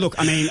 So look,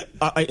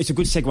 it's a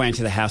good segue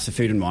into the House of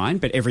Food and Wine,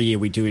 but every year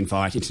we do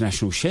invite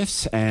international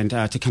chefs and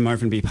to come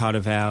over and be part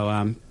of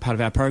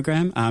our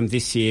program.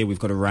 This year we've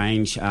got a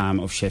range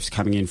of chefs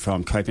coming in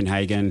from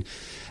Copenhagen.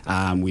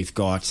 We've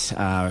got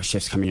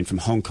chefs coming in from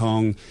Hong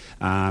Kong.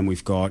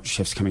 We've got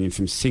chefs coming in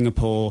from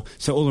Singapore.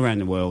 So all around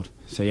the world.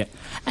 So, yeah.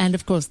 And,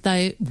 of course,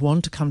 they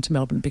want to come to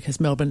Melbourne because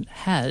Melbourne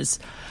has,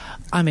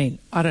 I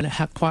don't know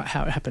how it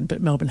happened,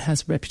 but Melbourne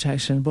has a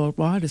reputation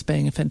worldwide as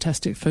being a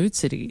fantastic food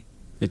city.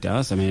 It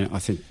does. I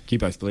think you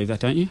both believe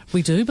that, don't you?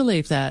 We do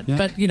believe that. Yeah.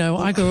 But,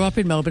 I grew up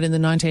in Melbourne in the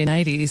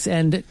 1980s,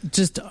 and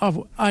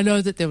I know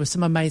that there were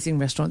some amazing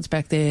restaurants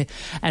back there,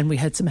 and we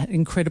had some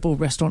incredible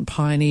restaurant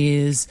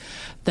pioneers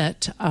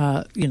that,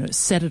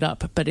 set it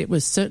up. But it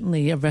was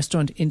certainly a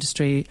restaurant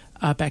industry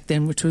back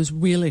then, which was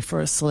really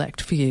for a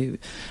select few.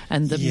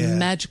 And the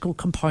magical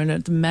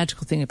component, the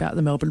magical thing about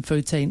the Melbourne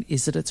food scene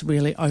is that it's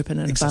really open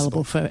and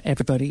available for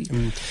everybody,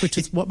 which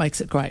is what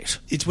makes it great.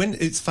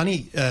 It's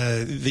funny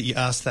that you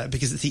asked that,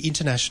 because it's the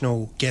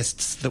international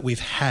guests that we've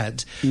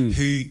had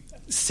who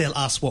sell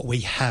us what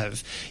we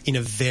have in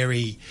a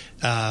very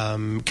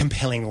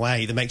compelling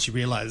way that makes you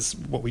realise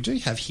what we do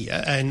have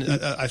here. And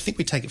I think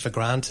we take it for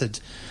granted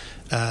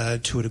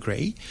to a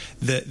degree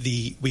that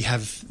we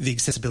have the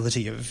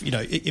accessibility of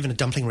even a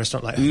dumpling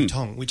restaurant like Hong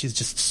Tong, which is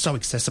just so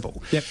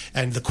accessible,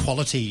 and the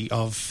quality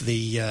of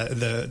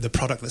the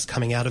product that's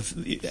coming out of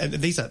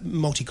these are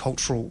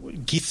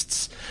multicultural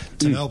gifts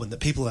to Melbourne, that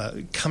people are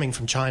coming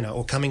from China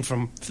or coming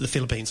from the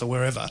Philippines or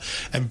wherever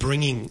and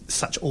bringing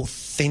such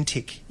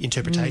authentic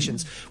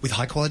interpretations with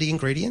high quality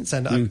ingredients.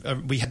 And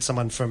we had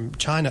someone from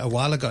China a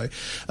while ago,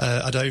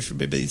 I don't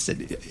remember, he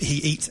said he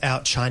eats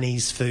out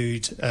Chinese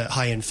food,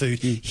 high end food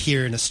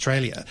here in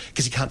Australia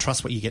because he can't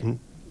trust what you get in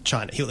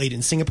China. He'll eat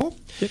in Singapore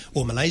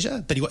or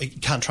Malaysia, but he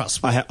can't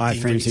trust. I have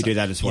friends who do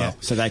that as well. Yeah.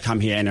 So they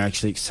come here and are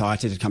actually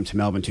excited to come to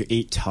Melbourne to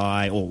eat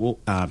Thai or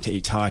to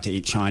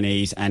eat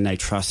Chinese, and they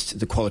trust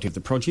the quality of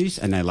the produce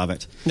and they love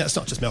it. No, it's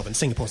not just Melbourne.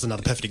 Singapore's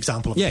another perfect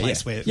example of a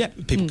place where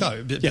people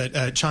go.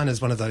 But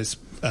China's one of those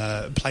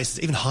places,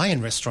 even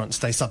high-end restaurants,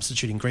 they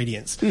substitute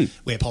ingredients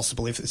where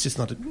possible if it's just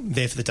not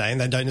there for the day,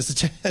 and they don't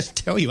necessarily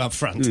tell you up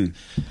front.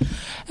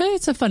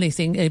 It's a funny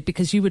thing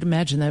because you would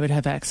imagine they would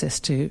have access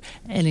to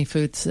any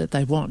foods that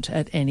they want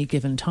at any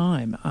given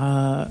time,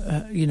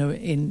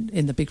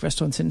 in the big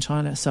restaurants in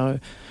China. So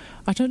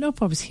I don't know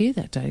if I was here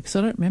that day because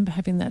I don't remember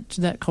having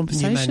that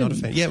conversation. You may not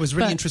have been. Yeah, it was a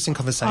really interesting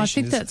conversation. I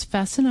think that's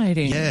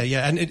fascinating.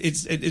 Yeah. And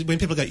it's when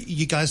people go,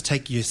 you guys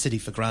take your city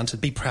for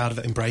granted, be proud of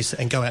it, embrace it,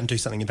 and go out and do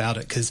something about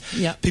it, because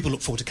people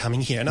look forward to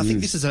coming here. And I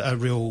think this is a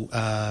real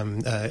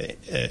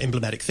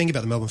emblematic thing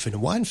about the Melbourne Food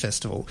and Wine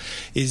Festival,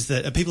 is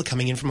that people are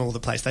coming in from all the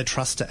place. They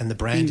trust it, and the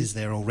brand is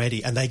there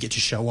already, and they get to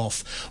show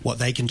off what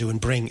they can do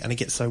and bring, and it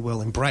gets so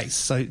well embraced.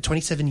 So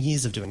 27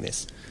 years of doing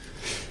this.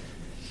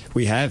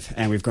 We have,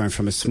 and we've grown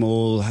from a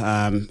small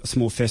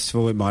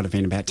festival. It might have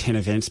been about 10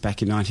 events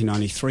back in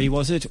 1993,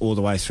 was it? All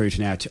the way through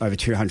to now over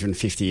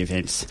 250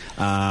 events.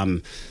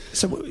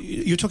 So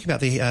you're talking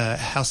about the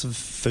House of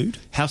Food?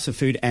 House of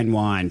Food and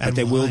Wine, but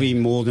there will be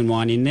more than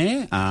wine in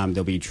there.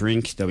 There'll be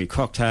drink, there'll be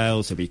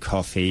cocktails, there'll be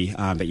coffee,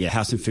 but yeah,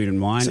 House of Food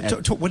and Wine.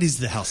 So what is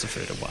the House of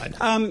Food and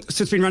Wine?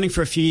 So it's been running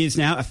for a few years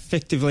now.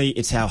 Effectively,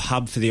 it's our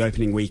hub for the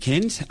opening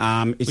weekend.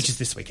 Which is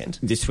this weekend?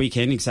 This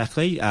weekend,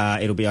 exactly.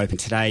 It'll be open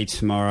today,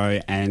 tomorrow,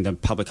 and a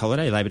public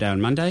holiday, Labor Day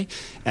on Monday,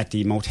 at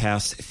the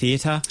Malthouse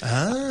Theatre.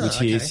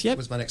 That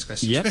was my next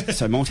question. Yep.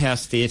 So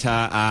Malthouse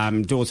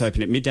Theatre, doors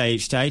open at midday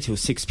each day till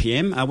 6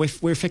 p.m.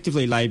 We're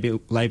effectively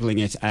labelling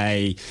it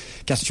a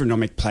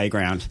gastronomic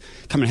playground.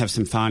 Come and have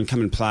some fun,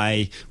 come and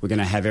play. We're going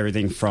to have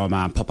everything from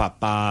pop-up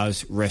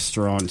bars,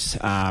 restaurants.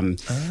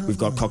 We've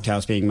got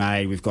cocktails being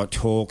made. We've got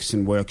talks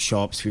and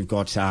workshops. We've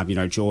got,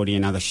 Geordie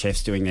and other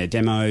chefs doing their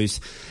demos.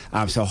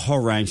 So a whole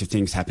range of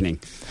things happening.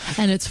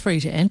 And it's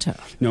free to enter.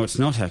 No, it's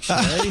not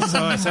actually.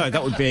 so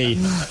that would be...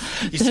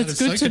 That's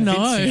good to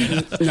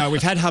know. No,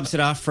 we've had hubs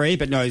that are free,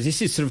 but no,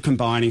 this is sort of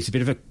combining. It's a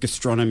bit of a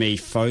gastronomy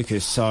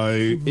focus. So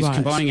it's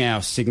combining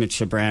our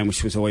signature brand,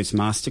 which was always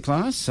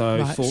Masterclass.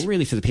 So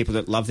for the people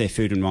that love their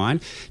food and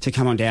wine, to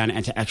come on down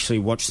and to actually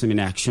watch them in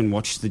action,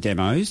 watch the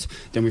demos.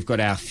 Then we've got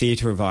our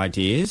theatre of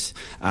ideas.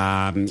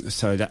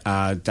 So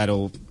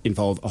that'll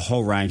involve a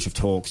whole range of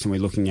talks, and we're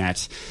looking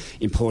at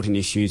important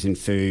issues in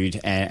food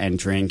and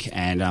drink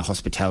and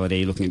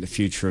hospitality, looking at the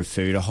future of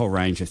food, a whole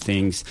range of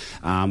things,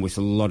 with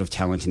a lot of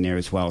talent in there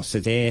as well. So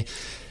they're...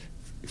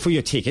 For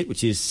your ticket,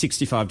 which is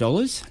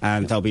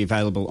 $65, they'll be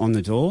available on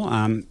the door.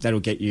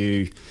 That'll get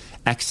you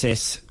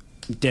access,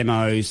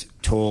 demos,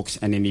 talks,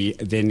 and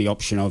then the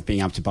option of being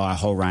able to buy a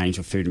whole range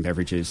of food and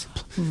beverages.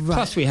 Right.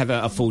 Plus, we have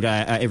a full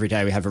day. Every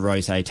day we have a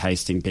rosé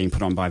tasting being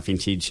put on by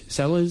vintage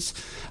sellers,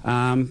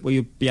 where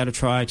you'll be able to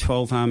try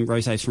 12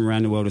 rosés from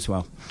around the world as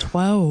well.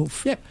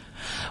 12? Yep.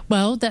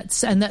 Well,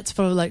 that's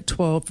for like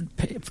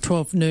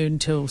 12 noon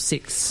till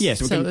 6. Yes.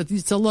 So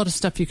it's a lot of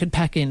stuff you could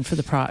pack in for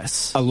the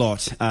price. A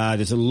lot.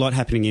 There's a lot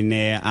happening in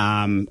there.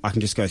 I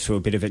can just go through a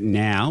bit of it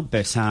now,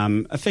 but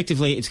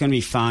effectively it's going to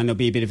be fun. There'll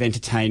be a bit of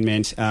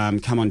entertainment.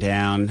 Come on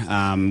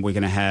down. We're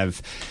going to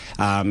have...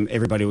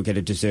 everybody will get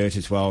a dessert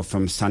as well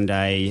from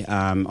Sunday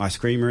Ice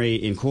Creamery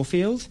in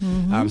Caulfield.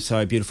 Mm-hmm.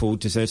 So beautiful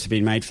desserts have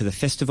been made for the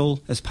festival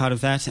as part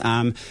of that.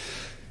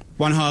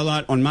 One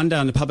highlight on Monday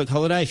on the public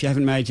holiday, if you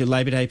haven't made your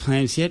Labor Day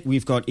plans yet,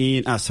 we've got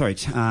we've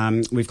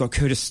got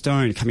Curtis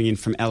Stone coming in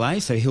from LA,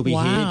 so he'll be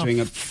here doing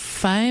a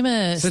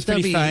famous. So it's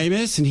pretty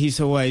famous, and he's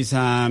always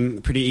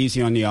pretty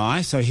easy on the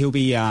eye. So he'll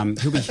be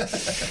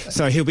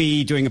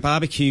doing a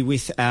barbecue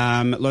with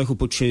local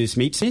butcher's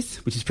Meatsmith,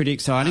 which is pretty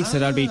exciting. So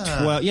that'll be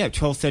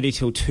 12:30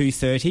 till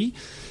 2:30.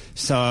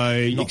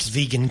 So not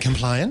vegan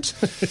compliant.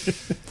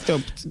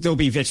 there'll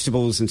be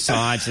vegetables and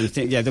sides and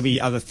there'll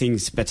be other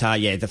things, but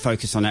the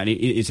focus on that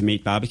is a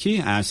meat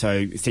barbecue.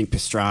 So think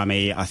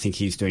pastrami. I think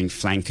he's doing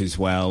flank as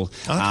well.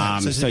 Okay,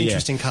 so it's an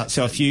interesting cut.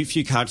 So a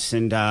few cuts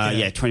and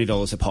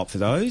 $20 a pop for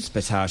those,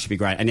 but should be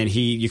great. And then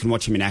you can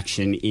watch him in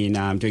action in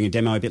doing a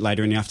demo a bit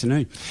later in the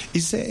afternoon.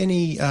 Is there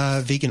any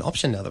vegan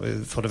option now that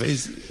we've thought of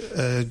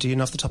it? Do you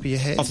know off the top of your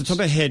head? Off the top of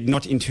my head,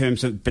 not in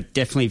terms of, but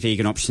definitely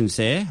vegan options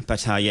there.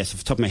 But yes, off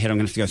the top of my head, I'm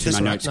going to have to go through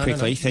my notes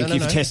quickly. Thank you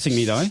for testing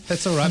me, though.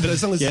 That's all right. But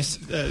as long as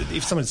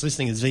if someone's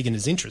listening as vegan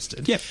is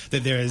interested,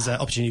 that there is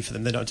opportunity for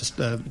them. They're not just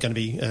going to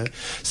be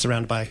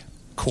surrounded by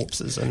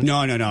corpses. And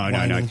no,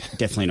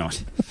 definitely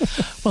not.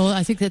 Well,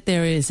 I think that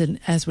there is,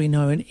 as we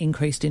know, an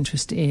increased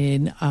interest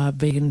in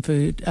vegan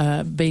food,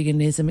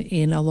 veganism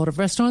in a lot of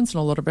restaurants, and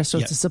a lot of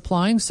restaurants are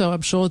supplying. So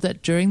I'm sure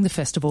that during the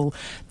festival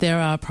there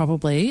are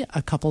probably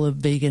a couple of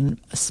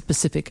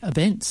vegan-specific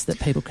events that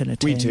people can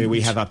attend. We do.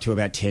 We have up to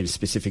about 10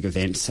 specific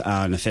events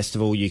on the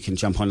festival. You can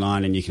jump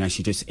online and you can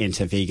actually just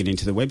enter vegan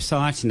into the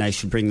website, and they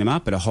should bring them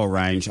up at a whole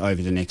range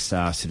over the next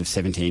sort of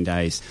 17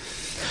 days.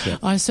 Yep.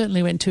 I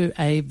certainly went to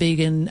a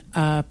vegan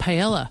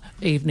paella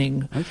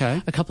evening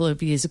a couple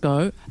of years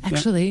ago.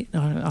 Actually,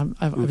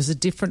 it was a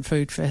different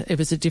it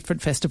was a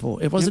different festival.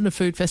 It wasn't a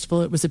food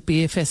festival, it was a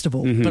beer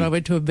festival. Mm-hmm. But I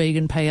went to a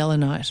vegan paella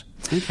night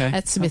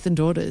at Smith and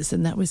Daughters,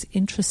 and that was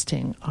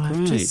interesting, I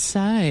have to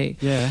say.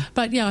 Yeah.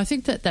 But I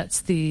think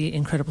that's the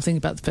incredible thing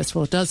about the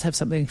festival. It does have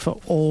something for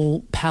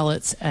all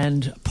palates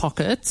and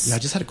pockets. Yeah, I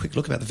just had a quick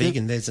look about the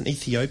vegan. There's an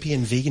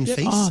Ethiopian vegan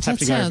feast. Oh, that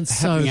sounds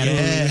so good.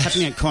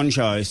 Happening at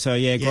Conjo. So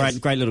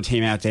great little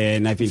team out there,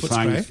 and they've been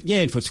flying.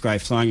 In Footscray. Australia,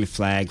 flying the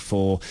flag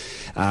for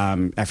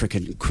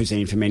African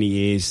cuisine for many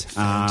years.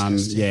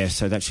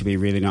 So that should be a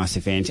really nice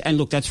event. And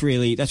look, that's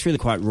really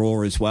quite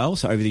raw as well.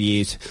 So over the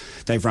years,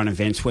 they've run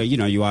events where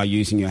you are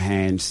using your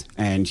hands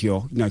and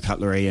your no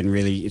cutlery, and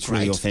it's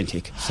really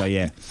authentic. So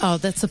yeah. Oh,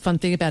 that's the fun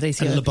thing about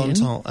Ethiopian. And Le Bon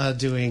Temps are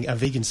doing a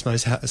vegan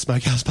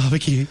smokehouse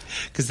barbecue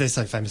because they're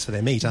so famous for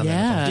their meat, aren't they?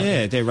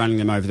 Yeah, they're running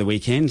them over the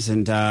weekends,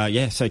 and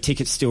so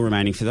tickets still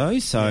remaining for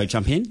those. So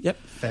jump in. Yep.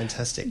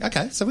 Fantastic.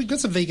 Okay, so we've got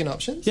some vegan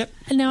options. Yep.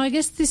 And now I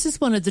guess this is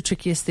one of the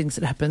trickiest things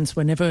that happens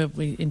whenever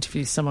we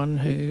interview someone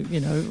who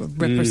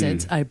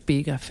represents a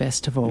bigger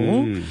festival.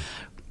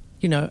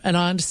 And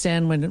I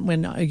understand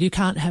when you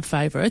can't have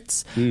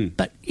favourites,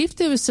 but if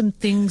there were some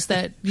things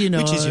that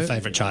which is your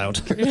favourite child?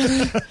 What do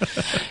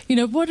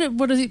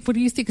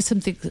you think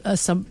are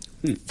some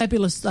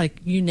fabulous, like,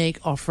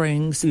 unique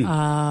offerings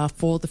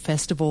for the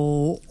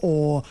festival,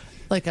 or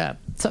like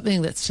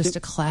something that's just a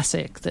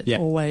classic that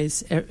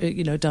always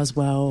does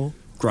well?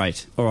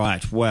 Great. All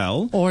right.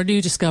 Well, or a new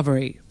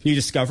discovery.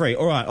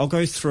 All right. I'll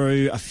go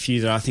through a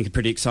few that I think are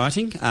pretty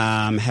exciting.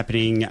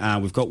 Happening.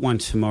 We've got one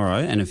tomorrow,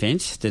 an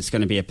event that's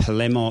going to be a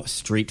Palermo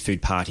street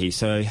food party.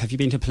 So, have you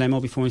been to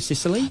Palermo before in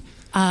Sicily?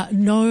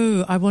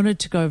 No, I wanted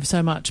to go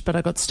so much, but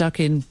I got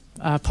stuck in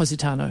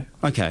Positano.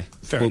 Okay.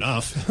 Fair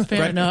enough.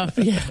 Fair enough,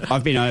 yeah.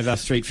 I've been over.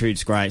 Street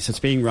food's great. So it's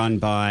being run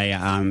by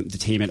the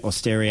team at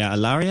Osteria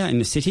Ilaria in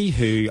the city,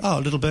 who...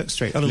 Oh, Little Burke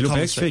Street. Little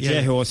Burke Street,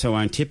 who also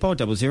own Tipo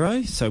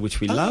 00, which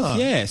we love.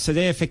 Yeah, so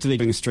they're effectively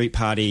doing a street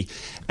party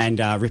and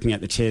ripping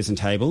out the chairs and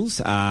tables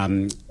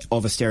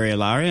of Osteria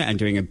Ilaria and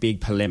doing a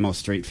big Palermo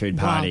street food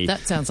party. Wow,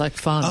 that sounds like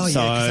fun. Oh, yeah,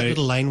 because that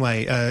little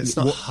laneway, it's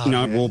not hard.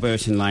 No,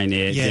 Warburton Lane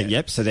there. Yeah.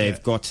 Yep, so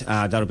they've got...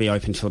 that'll be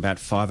open till about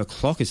 5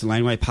 o'clock is the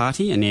laneway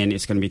party, and then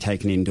it's going to be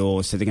taken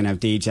indoors. So they're going to have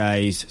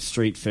DJs,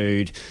 street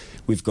food.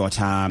 We've got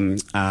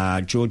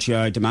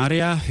Giorgio De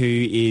Maria, who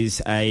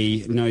is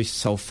a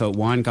no-sulphur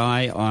wine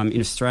guy in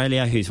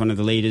Australia, who's one of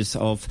the leaders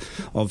of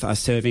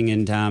serving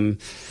and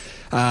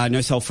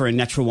no sulphur and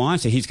natural wine.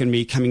 So he's going to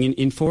be coming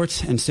in for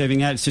it and serving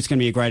that. It's just going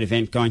to be a great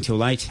event going till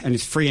late, and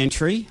it's free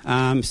entry.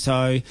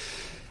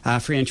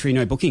 Free entry,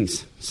 no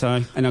bookings.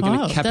 So, and I'm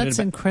going to cap it. That's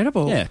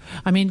incredible. Yeah.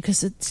 I mean,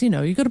 because it's,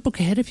 you've got to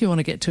book ahead if you want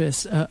to get to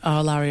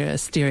Ilaria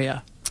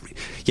Osteria.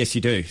 Yes,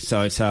 you do.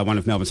 So it's one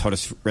of Melbourne's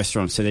hottest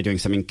restaurants. So they're doing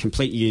something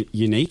completely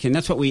unique, and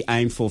that's what we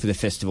aim for the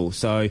festival.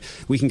 So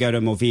we can go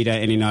to Movida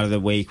any night of the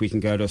week. We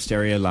can go to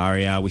Osteria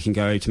Ilaria. We can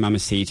go to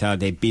Mamacita.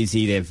 They're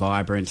busy, they're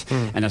vibrant,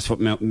 and that's what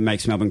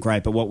makes Melbourne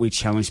great. But what we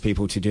challenge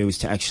people to do is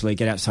to actually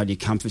get outside your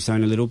comfort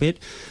zone a little bit.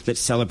 Let's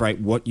celebrate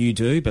what you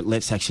do, but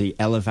let's actually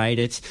elevate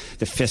it.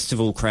 The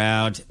festival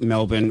crowd,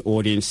 Melbourne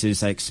audiences,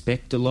 they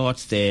expect a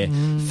lot. They're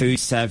food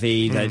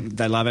savvy.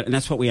 They love it, and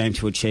that's what we aim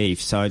to achieve.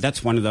 So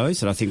that's one of those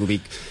that I think will be...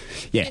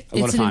 Yeah, a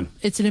lot of fun.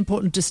 It's an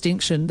important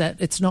distinction that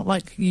it's not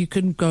like you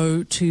can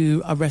go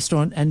to a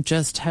restaurant and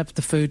just have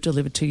the food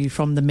delivered to you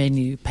from the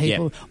menu.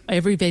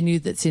 Every venue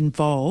that's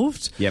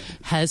involved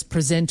has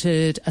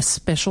presented a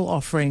special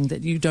offering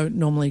that you don't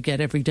normally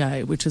get every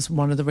day, which is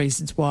one of the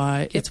reasons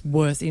why it's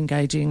worth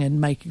engaging and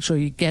making sure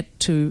you get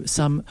to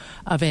some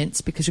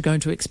events, because you're going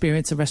to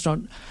experience a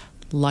restaurant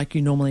like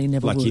you normally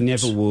never would. Like you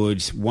never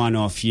would.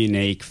 One-off,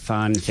 unique,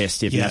 fun,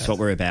 festive. Yeah, and that's what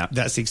we're about.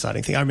 That's the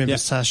exciting thing. I remember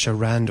Sasha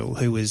Randall,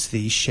 who was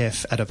the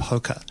chef at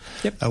Apoca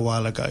a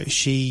while ago.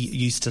 She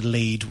used to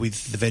lead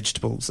with the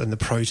vegetables, and the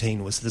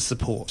protein was the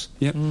support.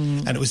 Yep.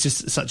 And it was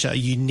just such a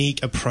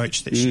unique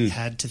approach that she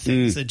had to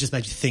things. It just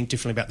made you think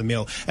differently about the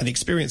meal. And the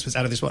experience was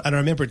out of this world. And I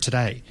remember it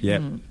today.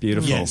 Yep.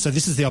 Beautiful. Yeah, so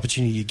this is the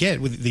opportunity you get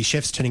with the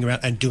chefs turning around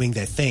and doing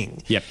their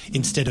thing. Yep.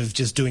 Instead of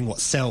just doing what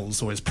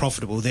sells or is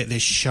profitable. They're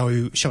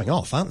showing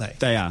off, aren't they?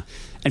 They are.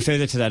 And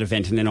further to that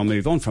event, and then I'll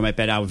move on from it,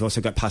 but we've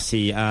also got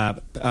Pasi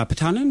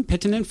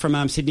Petanen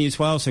from Sydney as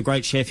well, so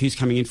great chef who's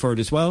coming in for it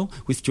as well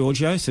with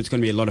Giorgio, so it's going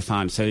to be a lot of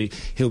fun. So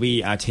he'll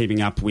be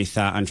teaming up with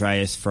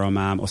Andreas from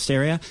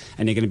Osteria,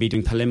 and they're going to be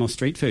doing Palermo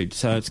street food,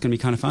 so it's going to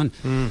be kind of fun.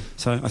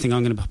 So I think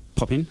I'm going to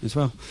pop in as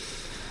well.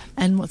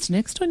 And what's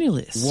next on your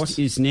list? What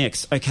is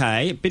next?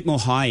 Okay, a bit more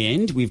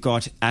high-end. We've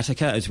got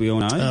Attica, as we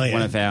all know,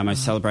 one of our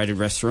most celebrated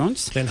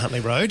restaurants. Glen Huntley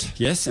Road.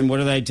 Yes, and what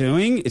are they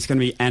doing? It's going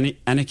to be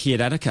Anarchy at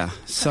Attica.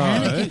 So,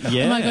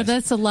 yeah. Oh, my God,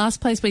 that's the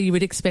last place where you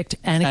would expect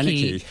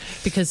anarchy.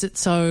 Because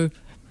it's so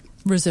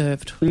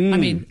reserved. I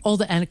mean, all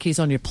the anarchy's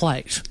on your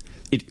plate.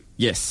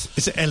 Yes,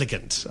 it's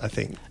elegant. I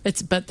think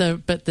but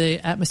the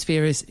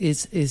atmosphere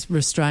is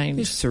restrained.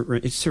 It's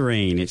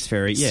serene. It's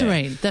very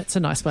serene. That's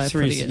a nice way of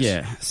putting it.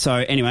 Yeah. So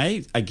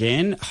anyway,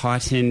 again,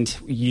 heightened,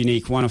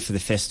 unique one-off for the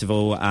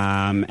festival,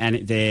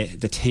 and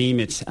the team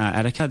at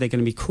Attica, they're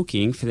going to be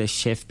cooking for their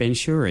chef Ben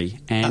Shuri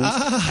and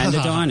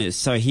the diners.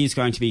 So he's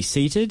going to be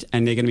seated,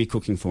 and they're going to be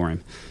cooking for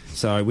him.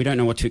 So we don't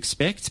know what to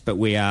expect, but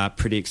we are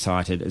pretty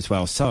excited as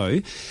well.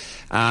 So.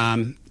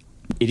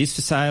 It is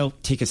for sale.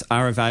 Tickets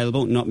are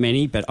available. Not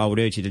many, but I would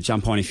urge you to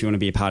jump on if you want to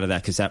be a part of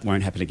that, because that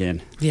won't happen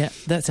again. Yeah,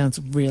 that sounds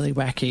really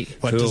wacky.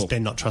 What, Cool. does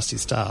Ben not trust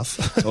his staff?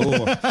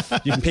 Oh,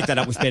 you can pick that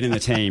up with Ben and the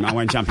team. I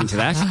won't jump into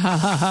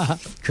that.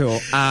 Cool.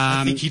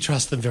 I think you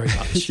trust them very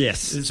much.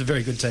 Yes. It's a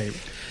very good team.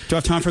 Do I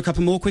have time for a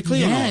couple more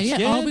quickly? or not? Yeah.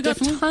 Oh, we've got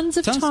definitely. tons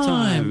of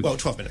time. Well,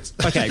 12 minutes.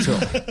 Okay, cool.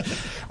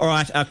 All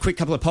right, a quick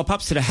couple of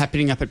pop-ups that are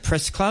happening up at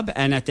Press Club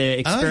and at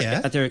their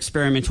at their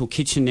experimental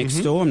kitchen next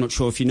door. I'm not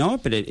sure if you know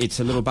it, but it's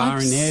a little bar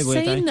in there.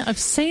 I've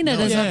seen it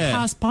as I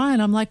pass by,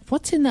 and I'm like,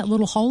 what's in that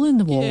little hole in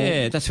the wall?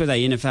 Yeah, that's where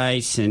they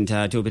innovate and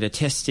do a bit of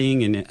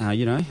testing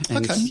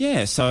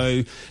and,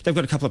 so they've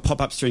got a couple of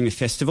pop-ups during the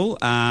festival.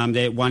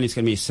 One is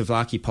going to be a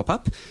souvlaki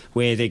pop-up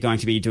where they're going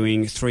to be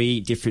doing 3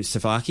 different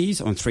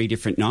souvlakis on 3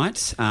 different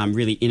nights,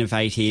 really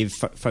innovative,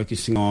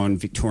 focusing on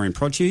Victorian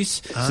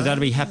produce. So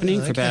that'll be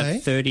happening for about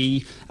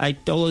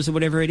 $38 or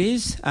whatever it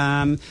is.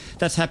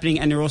 That's happening,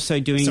 and they're also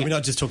doing... So we're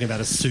not just talking about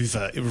a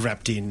suva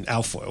wrapped in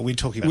alfoil. We're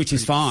talking about... Which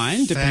is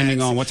fine,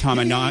 depending on what time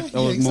of night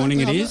or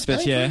morning it is,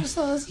 but yeah.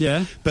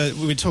 But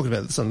we're talking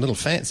about something a little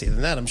fancier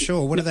than that, I'm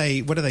sure. What are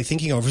they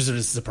thinking of, or is it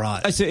a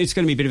surprise? It's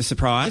going to be a bit of a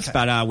surprise,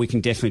 but we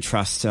can definitely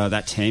trust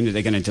that team that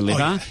they're going to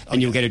deliver,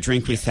 and you'll get a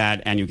drink with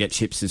that, and you'll get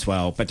chips as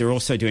well. But they're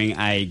also doing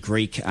a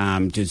Greek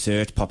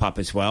dessert pop-up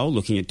as well,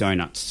 looking at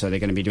donuts. So they're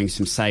going to be doing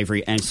some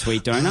savoury and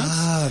sweet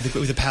donuts.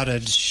 With the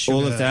powdered sugar.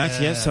 All of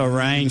that, yeah. So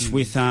arranged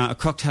with a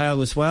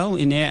cocktail as well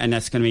in there, and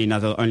that's going to be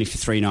another only for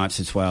 3 nights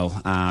as well.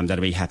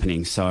 That'll be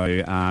happening.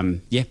 So,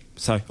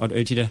 So I'd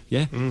urge you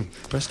to,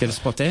 get a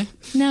spot there.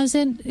 Now,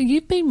 Zen,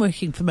 you've been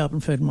working for Melbourne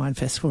Food and Wine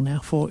Festival now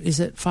for, is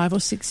it 5 or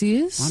 6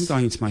 years? I'm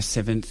going into my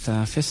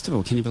 7th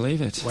festival. Can you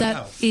believe it? Wow.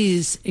 That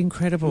is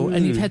incredible.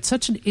 And you've had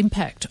such an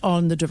impact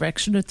on the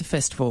direction of the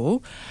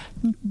festival.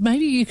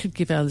 Maybe you could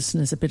give our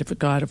listeners a bit of a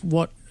guide of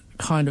what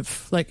kind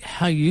of, like,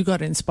 how you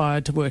got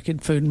inspired to work in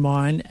food and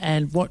wine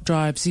and what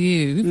drives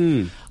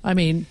you. I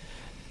mean,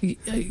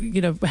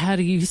 how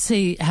do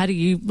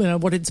you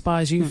what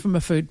inspires you from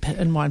a food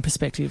and wine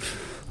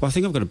perspective? Well, I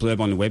think I've got a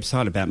blurb on the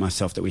website about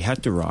myself that we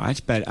had to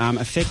write, but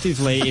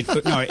effectively,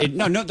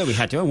 not that we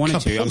had to. I wanted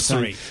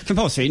to.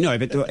 Compulsory. No,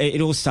 but it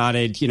all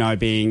started,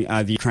 being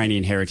the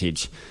Ukrainian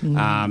heritage.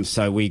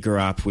 So we grew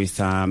up with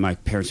my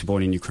parents were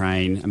born in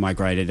Ukraine and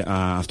migrated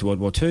after World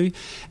War II,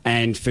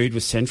 and food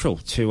was central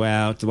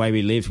to the way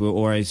we lived. We were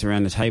always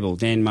around the table.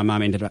 Then my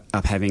mum ended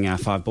up having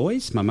 5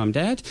 boys, my mum and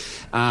dad,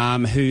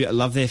 who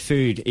love their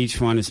food,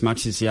 each one as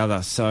much as the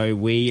other. So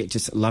we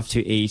just love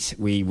to eat.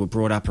 We were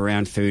brought up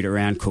around food,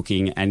 around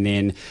cooking. And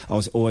then I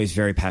was always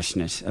very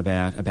passionate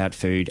about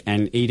food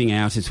and eating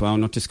out as well,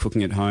 not just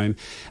cooking at home.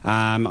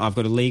 I've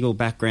got a legal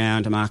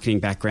background, a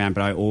marketing background,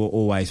 but I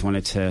always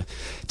wanted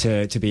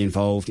to be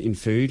involved in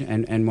food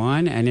and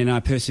wine. And then I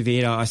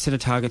persevered. I set a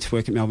target to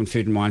work at Melbourne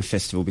Food and Wine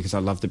Festival because I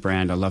loved the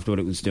brand. I loved what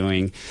it was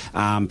doing.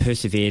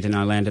 Persevered, and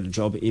I landed a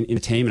job in the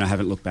team, and I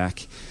haven't looked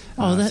back.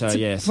 Oh, that's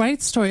a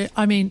great story.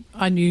 I mean,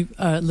 I knew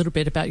a little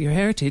bit about your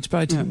heritage, but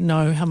I didn't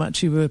know how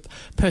much you were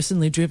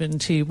personally driven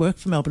to work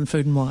for Melbourne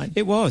Food and Wine.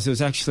 It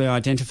was actually, I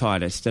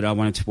identified it, that I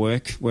wanted to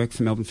work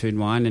for Melbourne Food and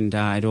Wine, and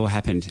it all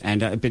happened.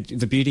 And but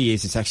the beauty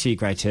is, it's actually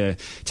great to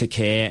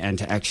care and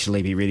to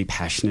actually be really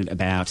passionate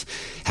about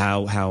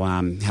how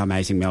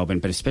amazing Melbourne,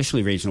 but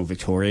especially regional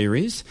Victoria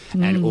is,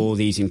 and all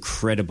these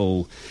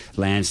incredible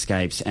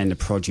landscapes and the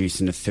produce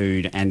and the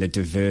food and the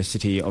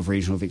diversity of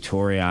regional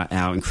Victoria,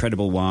 our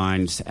incredible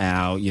wines,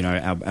 our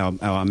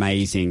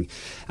amazing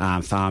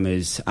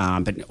farmers,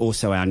 but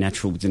also the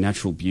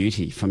natural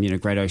beauty from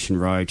Great Ocean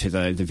Road to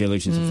the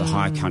villages of the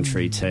high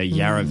country to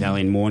Yarra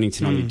Valley and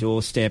Mornington on your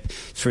doorstep,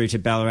 through to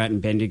Ballarat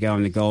and Bendigo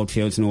and the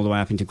Goldfields, and all the way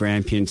up into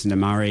Grampians and the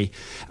Murray.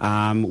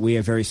 We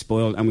are very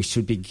spoiled, and we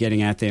should be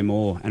getting out there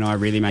more. And I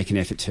really make an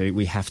effort to.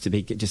 We have to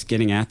be just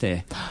getting out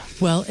there.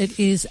 Well, it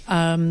is.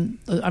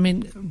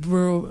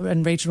 Rural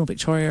and regional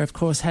Victoria, of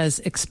course, has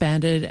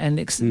expanded and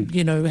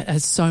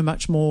has so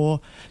much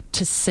more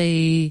to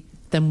see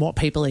than what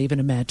people even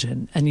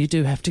imagine, and you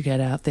do have to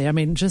get out there. I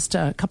mean, just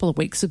a couple of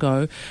weeks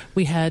ago,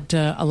 we had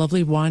a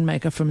lovely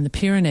winemaker from the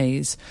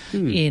Pyrenees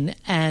in,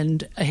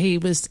 and he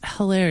was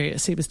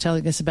hilarious. He was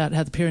telling us about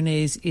how the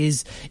Pyrenees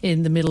is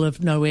in the middle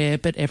of nowhere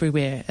but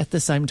everywhere at the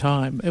same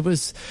time. It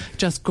was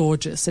just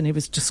gorgeous, and he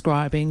was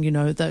describing,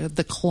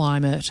 the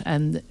climate,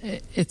 and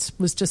it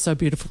was just so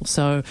beautiful.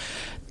 So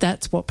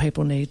that's what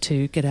people need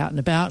to get out and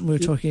about. And we were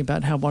talking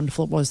about how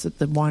wonderful it was that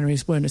the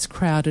wineries weren't as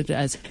crowded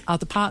as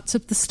other parts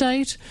of the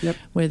state,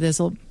 where there's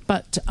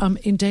But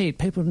indeed,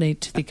 people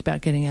need to think about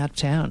getting out of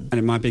town. And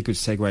it might be a good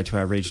segue to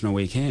our regional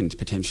weekend,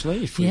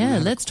 potentially.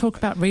 Let's talk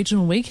about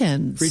regional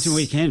weekends. Regional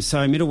weekends.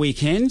 So middle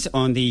weekend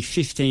on the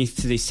 15th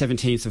to the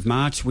 17th of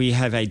March, we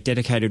have a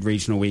dedicated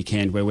regional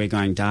weekend where we're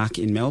going dark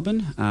in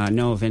Melbourne.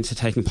 No events are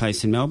taking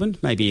place in Melbourne.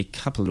 Maybe a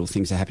couple of little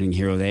things are happening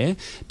here or there.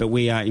 But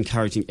we are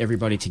encouraging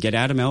everybody to get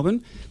out of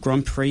Melbourne.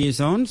 Grand Prix is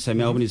on, so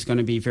Melbourne is going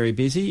to be very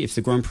busy. If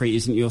the Grand Prix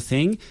isn't your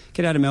thing,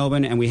 get out of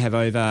Melbourne, and we have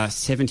over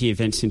 70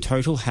 events in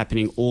total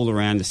happening all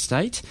around the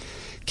state.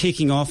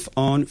 kicking off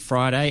on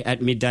Friday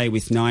at midday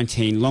with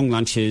 19 long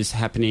lunches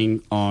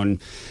happening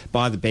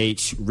by the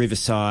beach,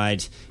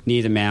 riverside,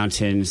 near the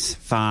mountains,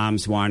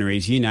 farms,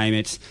 wineries, you name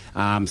it,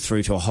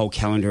 through to a whole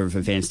calendar of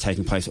events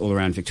taking place all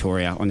around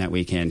Victoria on that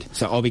weekend.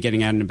 So I'll be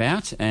getting out and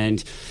about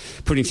and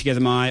putting together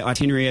my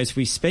itinerary as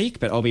we speak,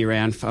 but I'll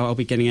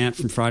be getting out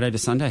from Friday to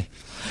Sunday.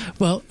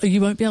 Well,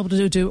 you won't be able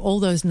to do all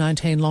those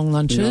 19 long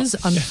lunches,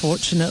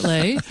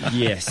 unfortunately.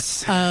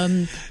 Yes.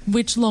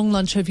 Which long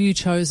lunch have you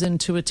chosen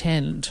to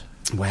attend?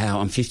 Wow,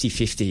 I'm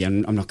 50-50,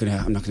 and I'm not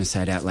gonna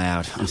say it out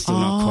loud. I'm still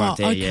not quite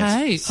there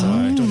yet. So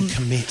don't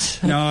commit.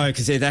 No,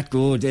 because they're that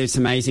good. It's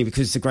amazing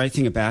because the great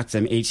thing about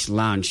them, each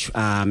lunch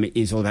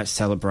is all about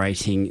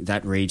celebrating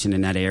that region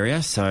and that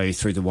area. So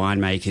through the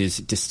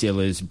winemakers,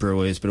 distillers,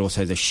 brewers, but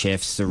also the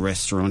chefs, the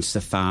restaurants,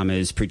 the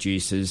farmers,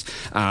 producers.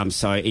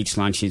 So each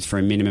lunch is for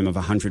a minimum of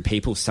 100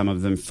 people, some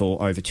of them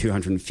for over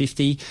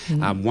 250.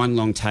 One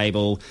long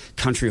table,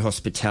 country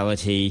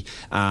hospitality.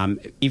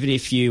 Even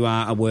if you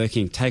are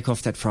working, take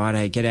off that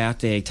Friday, get out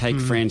there, take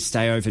friends,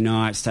 stay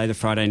overnight, stay the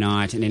Friday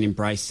night, and then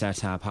embrace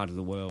that part of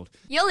the world.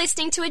 You're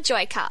listening to a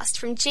Joycast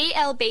from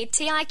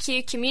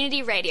GLBTIQ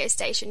community radio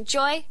station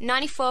Joy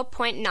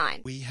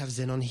 94.9. We have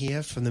Zen on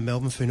here from the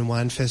Melbourne Food and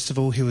Wine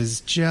Festival, who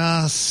is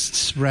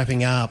just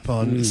wrapping up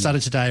on...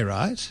 Started today,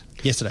 right?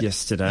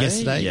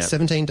 Yesterday, yep.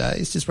 17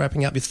 days, just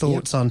wrapping up your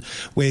thoughts on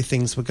where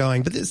things were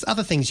going. But there's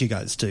other things you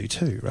guys do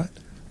too, right?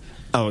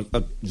 Oh,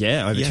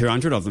 yeah, over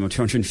 200 of them, or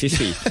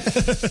 250.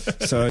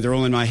 So they're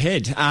all in my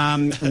head.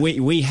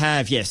 We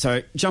have,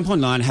 so jump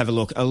online, have a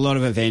look. A lot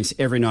of events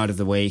every night of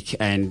the week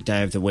and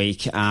day of the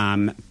week.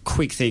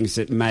 Quick things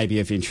that may be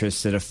of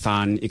interest that are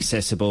fun,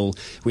 accessible.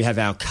 We have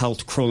our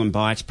Cult Crawl and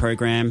Bite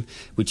program,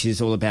 which is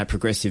all about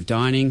progressive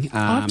dining.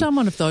 I've done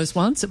one of those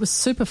once. It was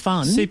super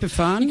fun. Super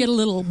fun. You get a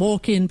little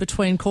walk in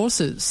between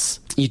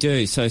courses. You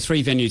do. So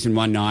 3 venues in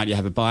one night. You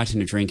have a bite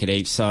and a drink at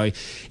each. So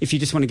if you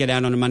just want to get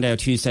out on a Monday or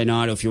Tuesday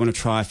night, or if you want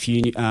to try a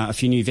few new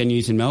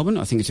venues in Melbourne,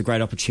 I think it's a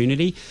great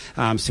opportunity.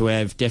 So we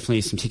have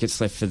definitely some tickets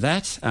left for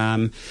that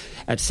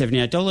at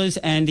 $78.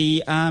 And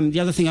the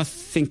other thing I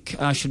think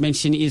I should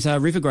mention is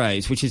River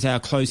Graves, which is our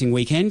closing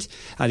weekend,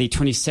 the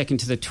 22nd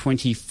to the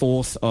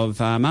 24th of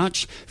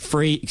March.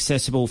 Free,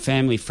 accessible,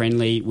 family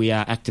friendly. We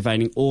are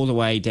activating all the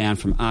way down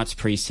from Arts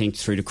Precinct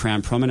through to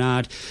Crown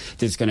Promenade.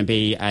 There's going to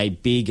be a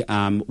big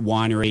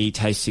winery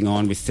tasting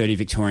on with 30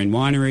 Victorian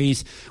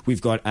wineries.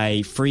 We've got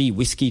a free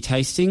whiskey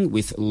tasting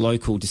with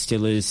local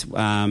distillers,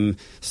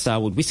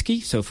 Starwood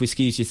Whiskey. So if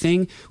whiskey is your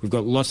thing, we've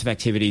got lots of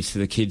activities for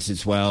the kids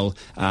as well.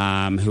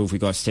 Who have we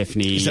got?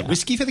 Stephanie. Is that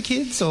whiskey for the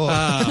kids? Or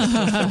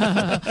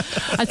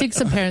I think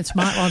some parents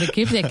might want to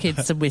give their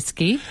kids some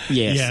whiskey.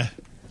 Yes. Yeah.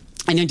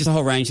 And then just a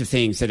whole range of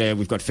things that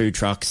we've got food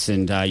trucks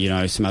and,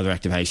 some other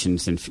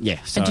activations. And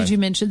So. And did you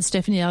mention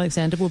Stephanie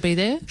Alexander will be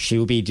there? She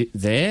will be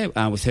there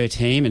with her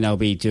team, and they'll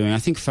be doing, I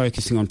think,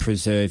 focusing on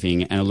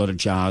preserving and a lot of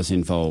jars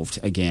involved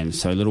again.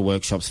 So little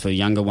workshops for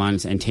younger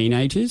ones and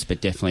teenagers,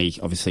 but definitely,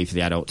 obviously, for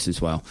the adults as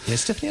well. Yeah,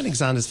 Stephanie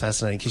Alexander's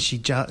fascinating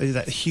because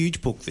that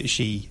huge book that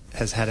she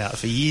has had out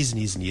for years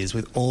and years and years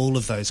with all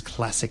of those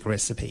classic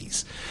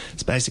recipes.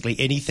 It's basically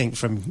anything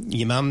from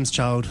your mum's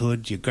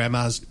childhood, your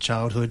grandma's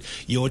childhood,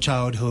 your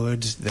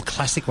childhood, the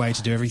classic way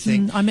to do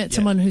everything. I met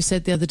someone who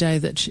said the other day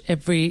that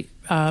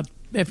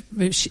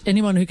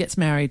anyone who gets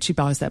married, she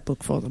buys that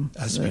book for them.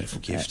 That's a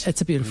beautiful gift.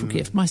 It's a beautiful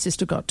gift. My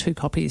sister got 2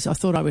 copies. I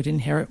thought I would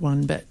inherit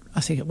one, but I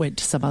think it went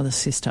to some other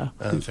sister.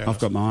 I've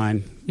got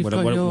mine. What a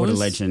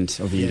legend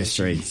of the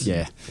industry.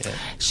 Yeah.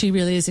 She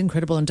really is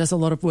incredible and does a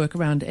lot of work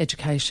around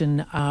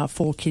education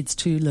for kids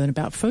to learn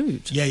about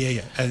food.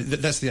 Yeah.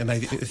 That's the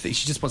amazing thing.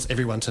 She just wants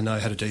everyone to know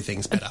how to do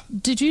things better.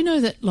 Did you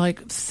know that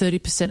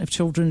 30% of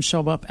children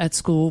show up at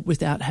school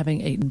without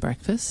having eaten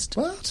breakfast?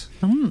 What?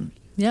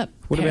 Yep.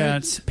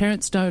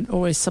 Parents don't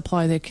always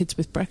supply their kids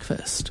with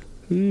breakfast.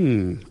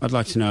 I'd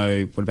like to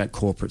know, what about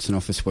corporates and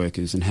office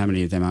workers and how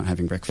many of them aren't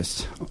having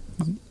breakfast?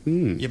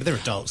 Yeah, but they're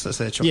adults. That's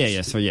their choice.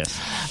 Yeah, so yes.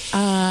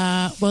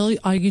 Well,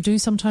 you do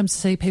sometimes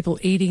see people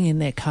eating in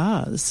their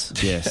cars.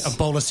 Yes. A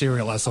bowl of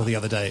cereal I saw the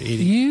other day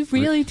eating. You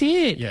really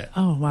did? Yeah.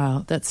 Oh,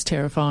 wow. That's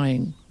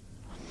terrifying.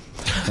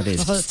 That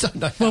is.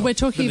 Well, we're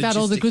talking about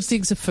all the good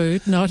things of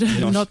food,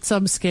 not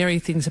some scary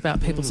things about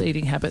people's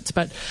eating habits.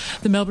 But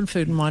the Melbourne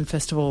Food and Wine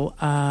Festival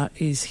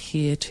is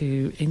here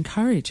to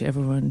encourage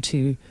everyone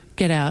to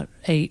get out,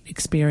 eat,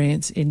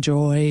 experience,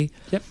 enjoy.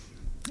 Yep.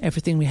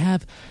 Everything we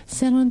have.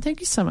 Selwyn, thank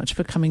you so much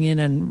for coming in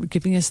and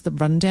giving us the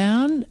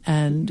rundown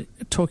and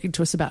talking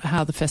to us about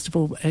how the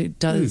festival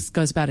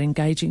goes about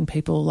engaging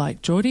people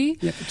like Geordie.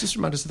 Yeah, just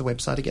remind us of the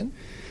website again.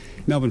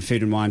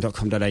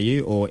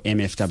 melbournefoodandwine.com.au or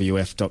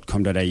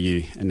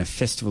mfwf.com.au, and the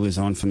festival is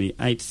on from the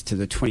 8th to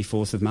the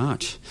 24th of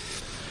March.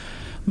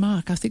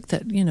 Mark, I think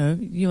that,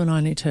 you and I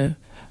need to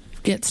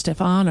get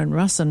Stefan and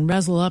Russ and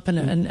razzle up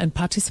and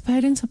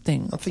participate in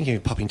something. I'm thinking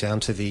of popping down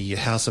to the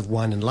House of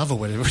Wine and Love or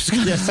whatever it's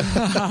called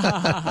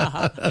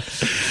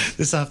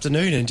this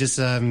afternoon and just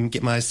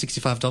get my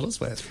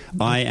 $65 worth.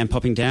 I am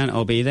popping down.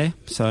 I'll be there,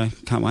 so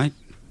can't wait.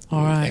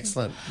 All right.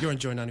 Excellent. You're on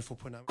Joy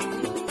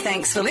 94.9.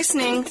 Thanks for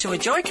listening to a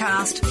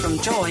Joycast from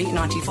Joy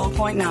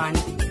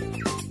 94.9.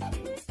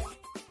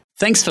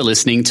 Thanks for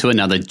listening to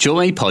another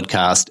Joy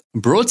podcast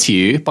brought to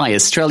you by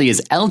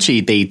Australia's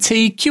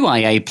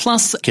LGBTQIA+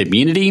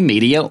 community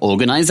media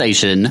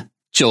organisation,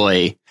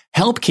 Joy.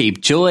 Help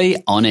keep Joy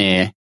on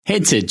air.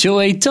 Head to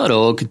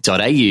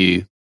joy.org.au.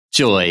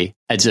 Joy,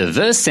 a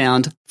diverse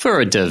sound for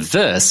a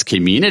diverse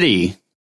community.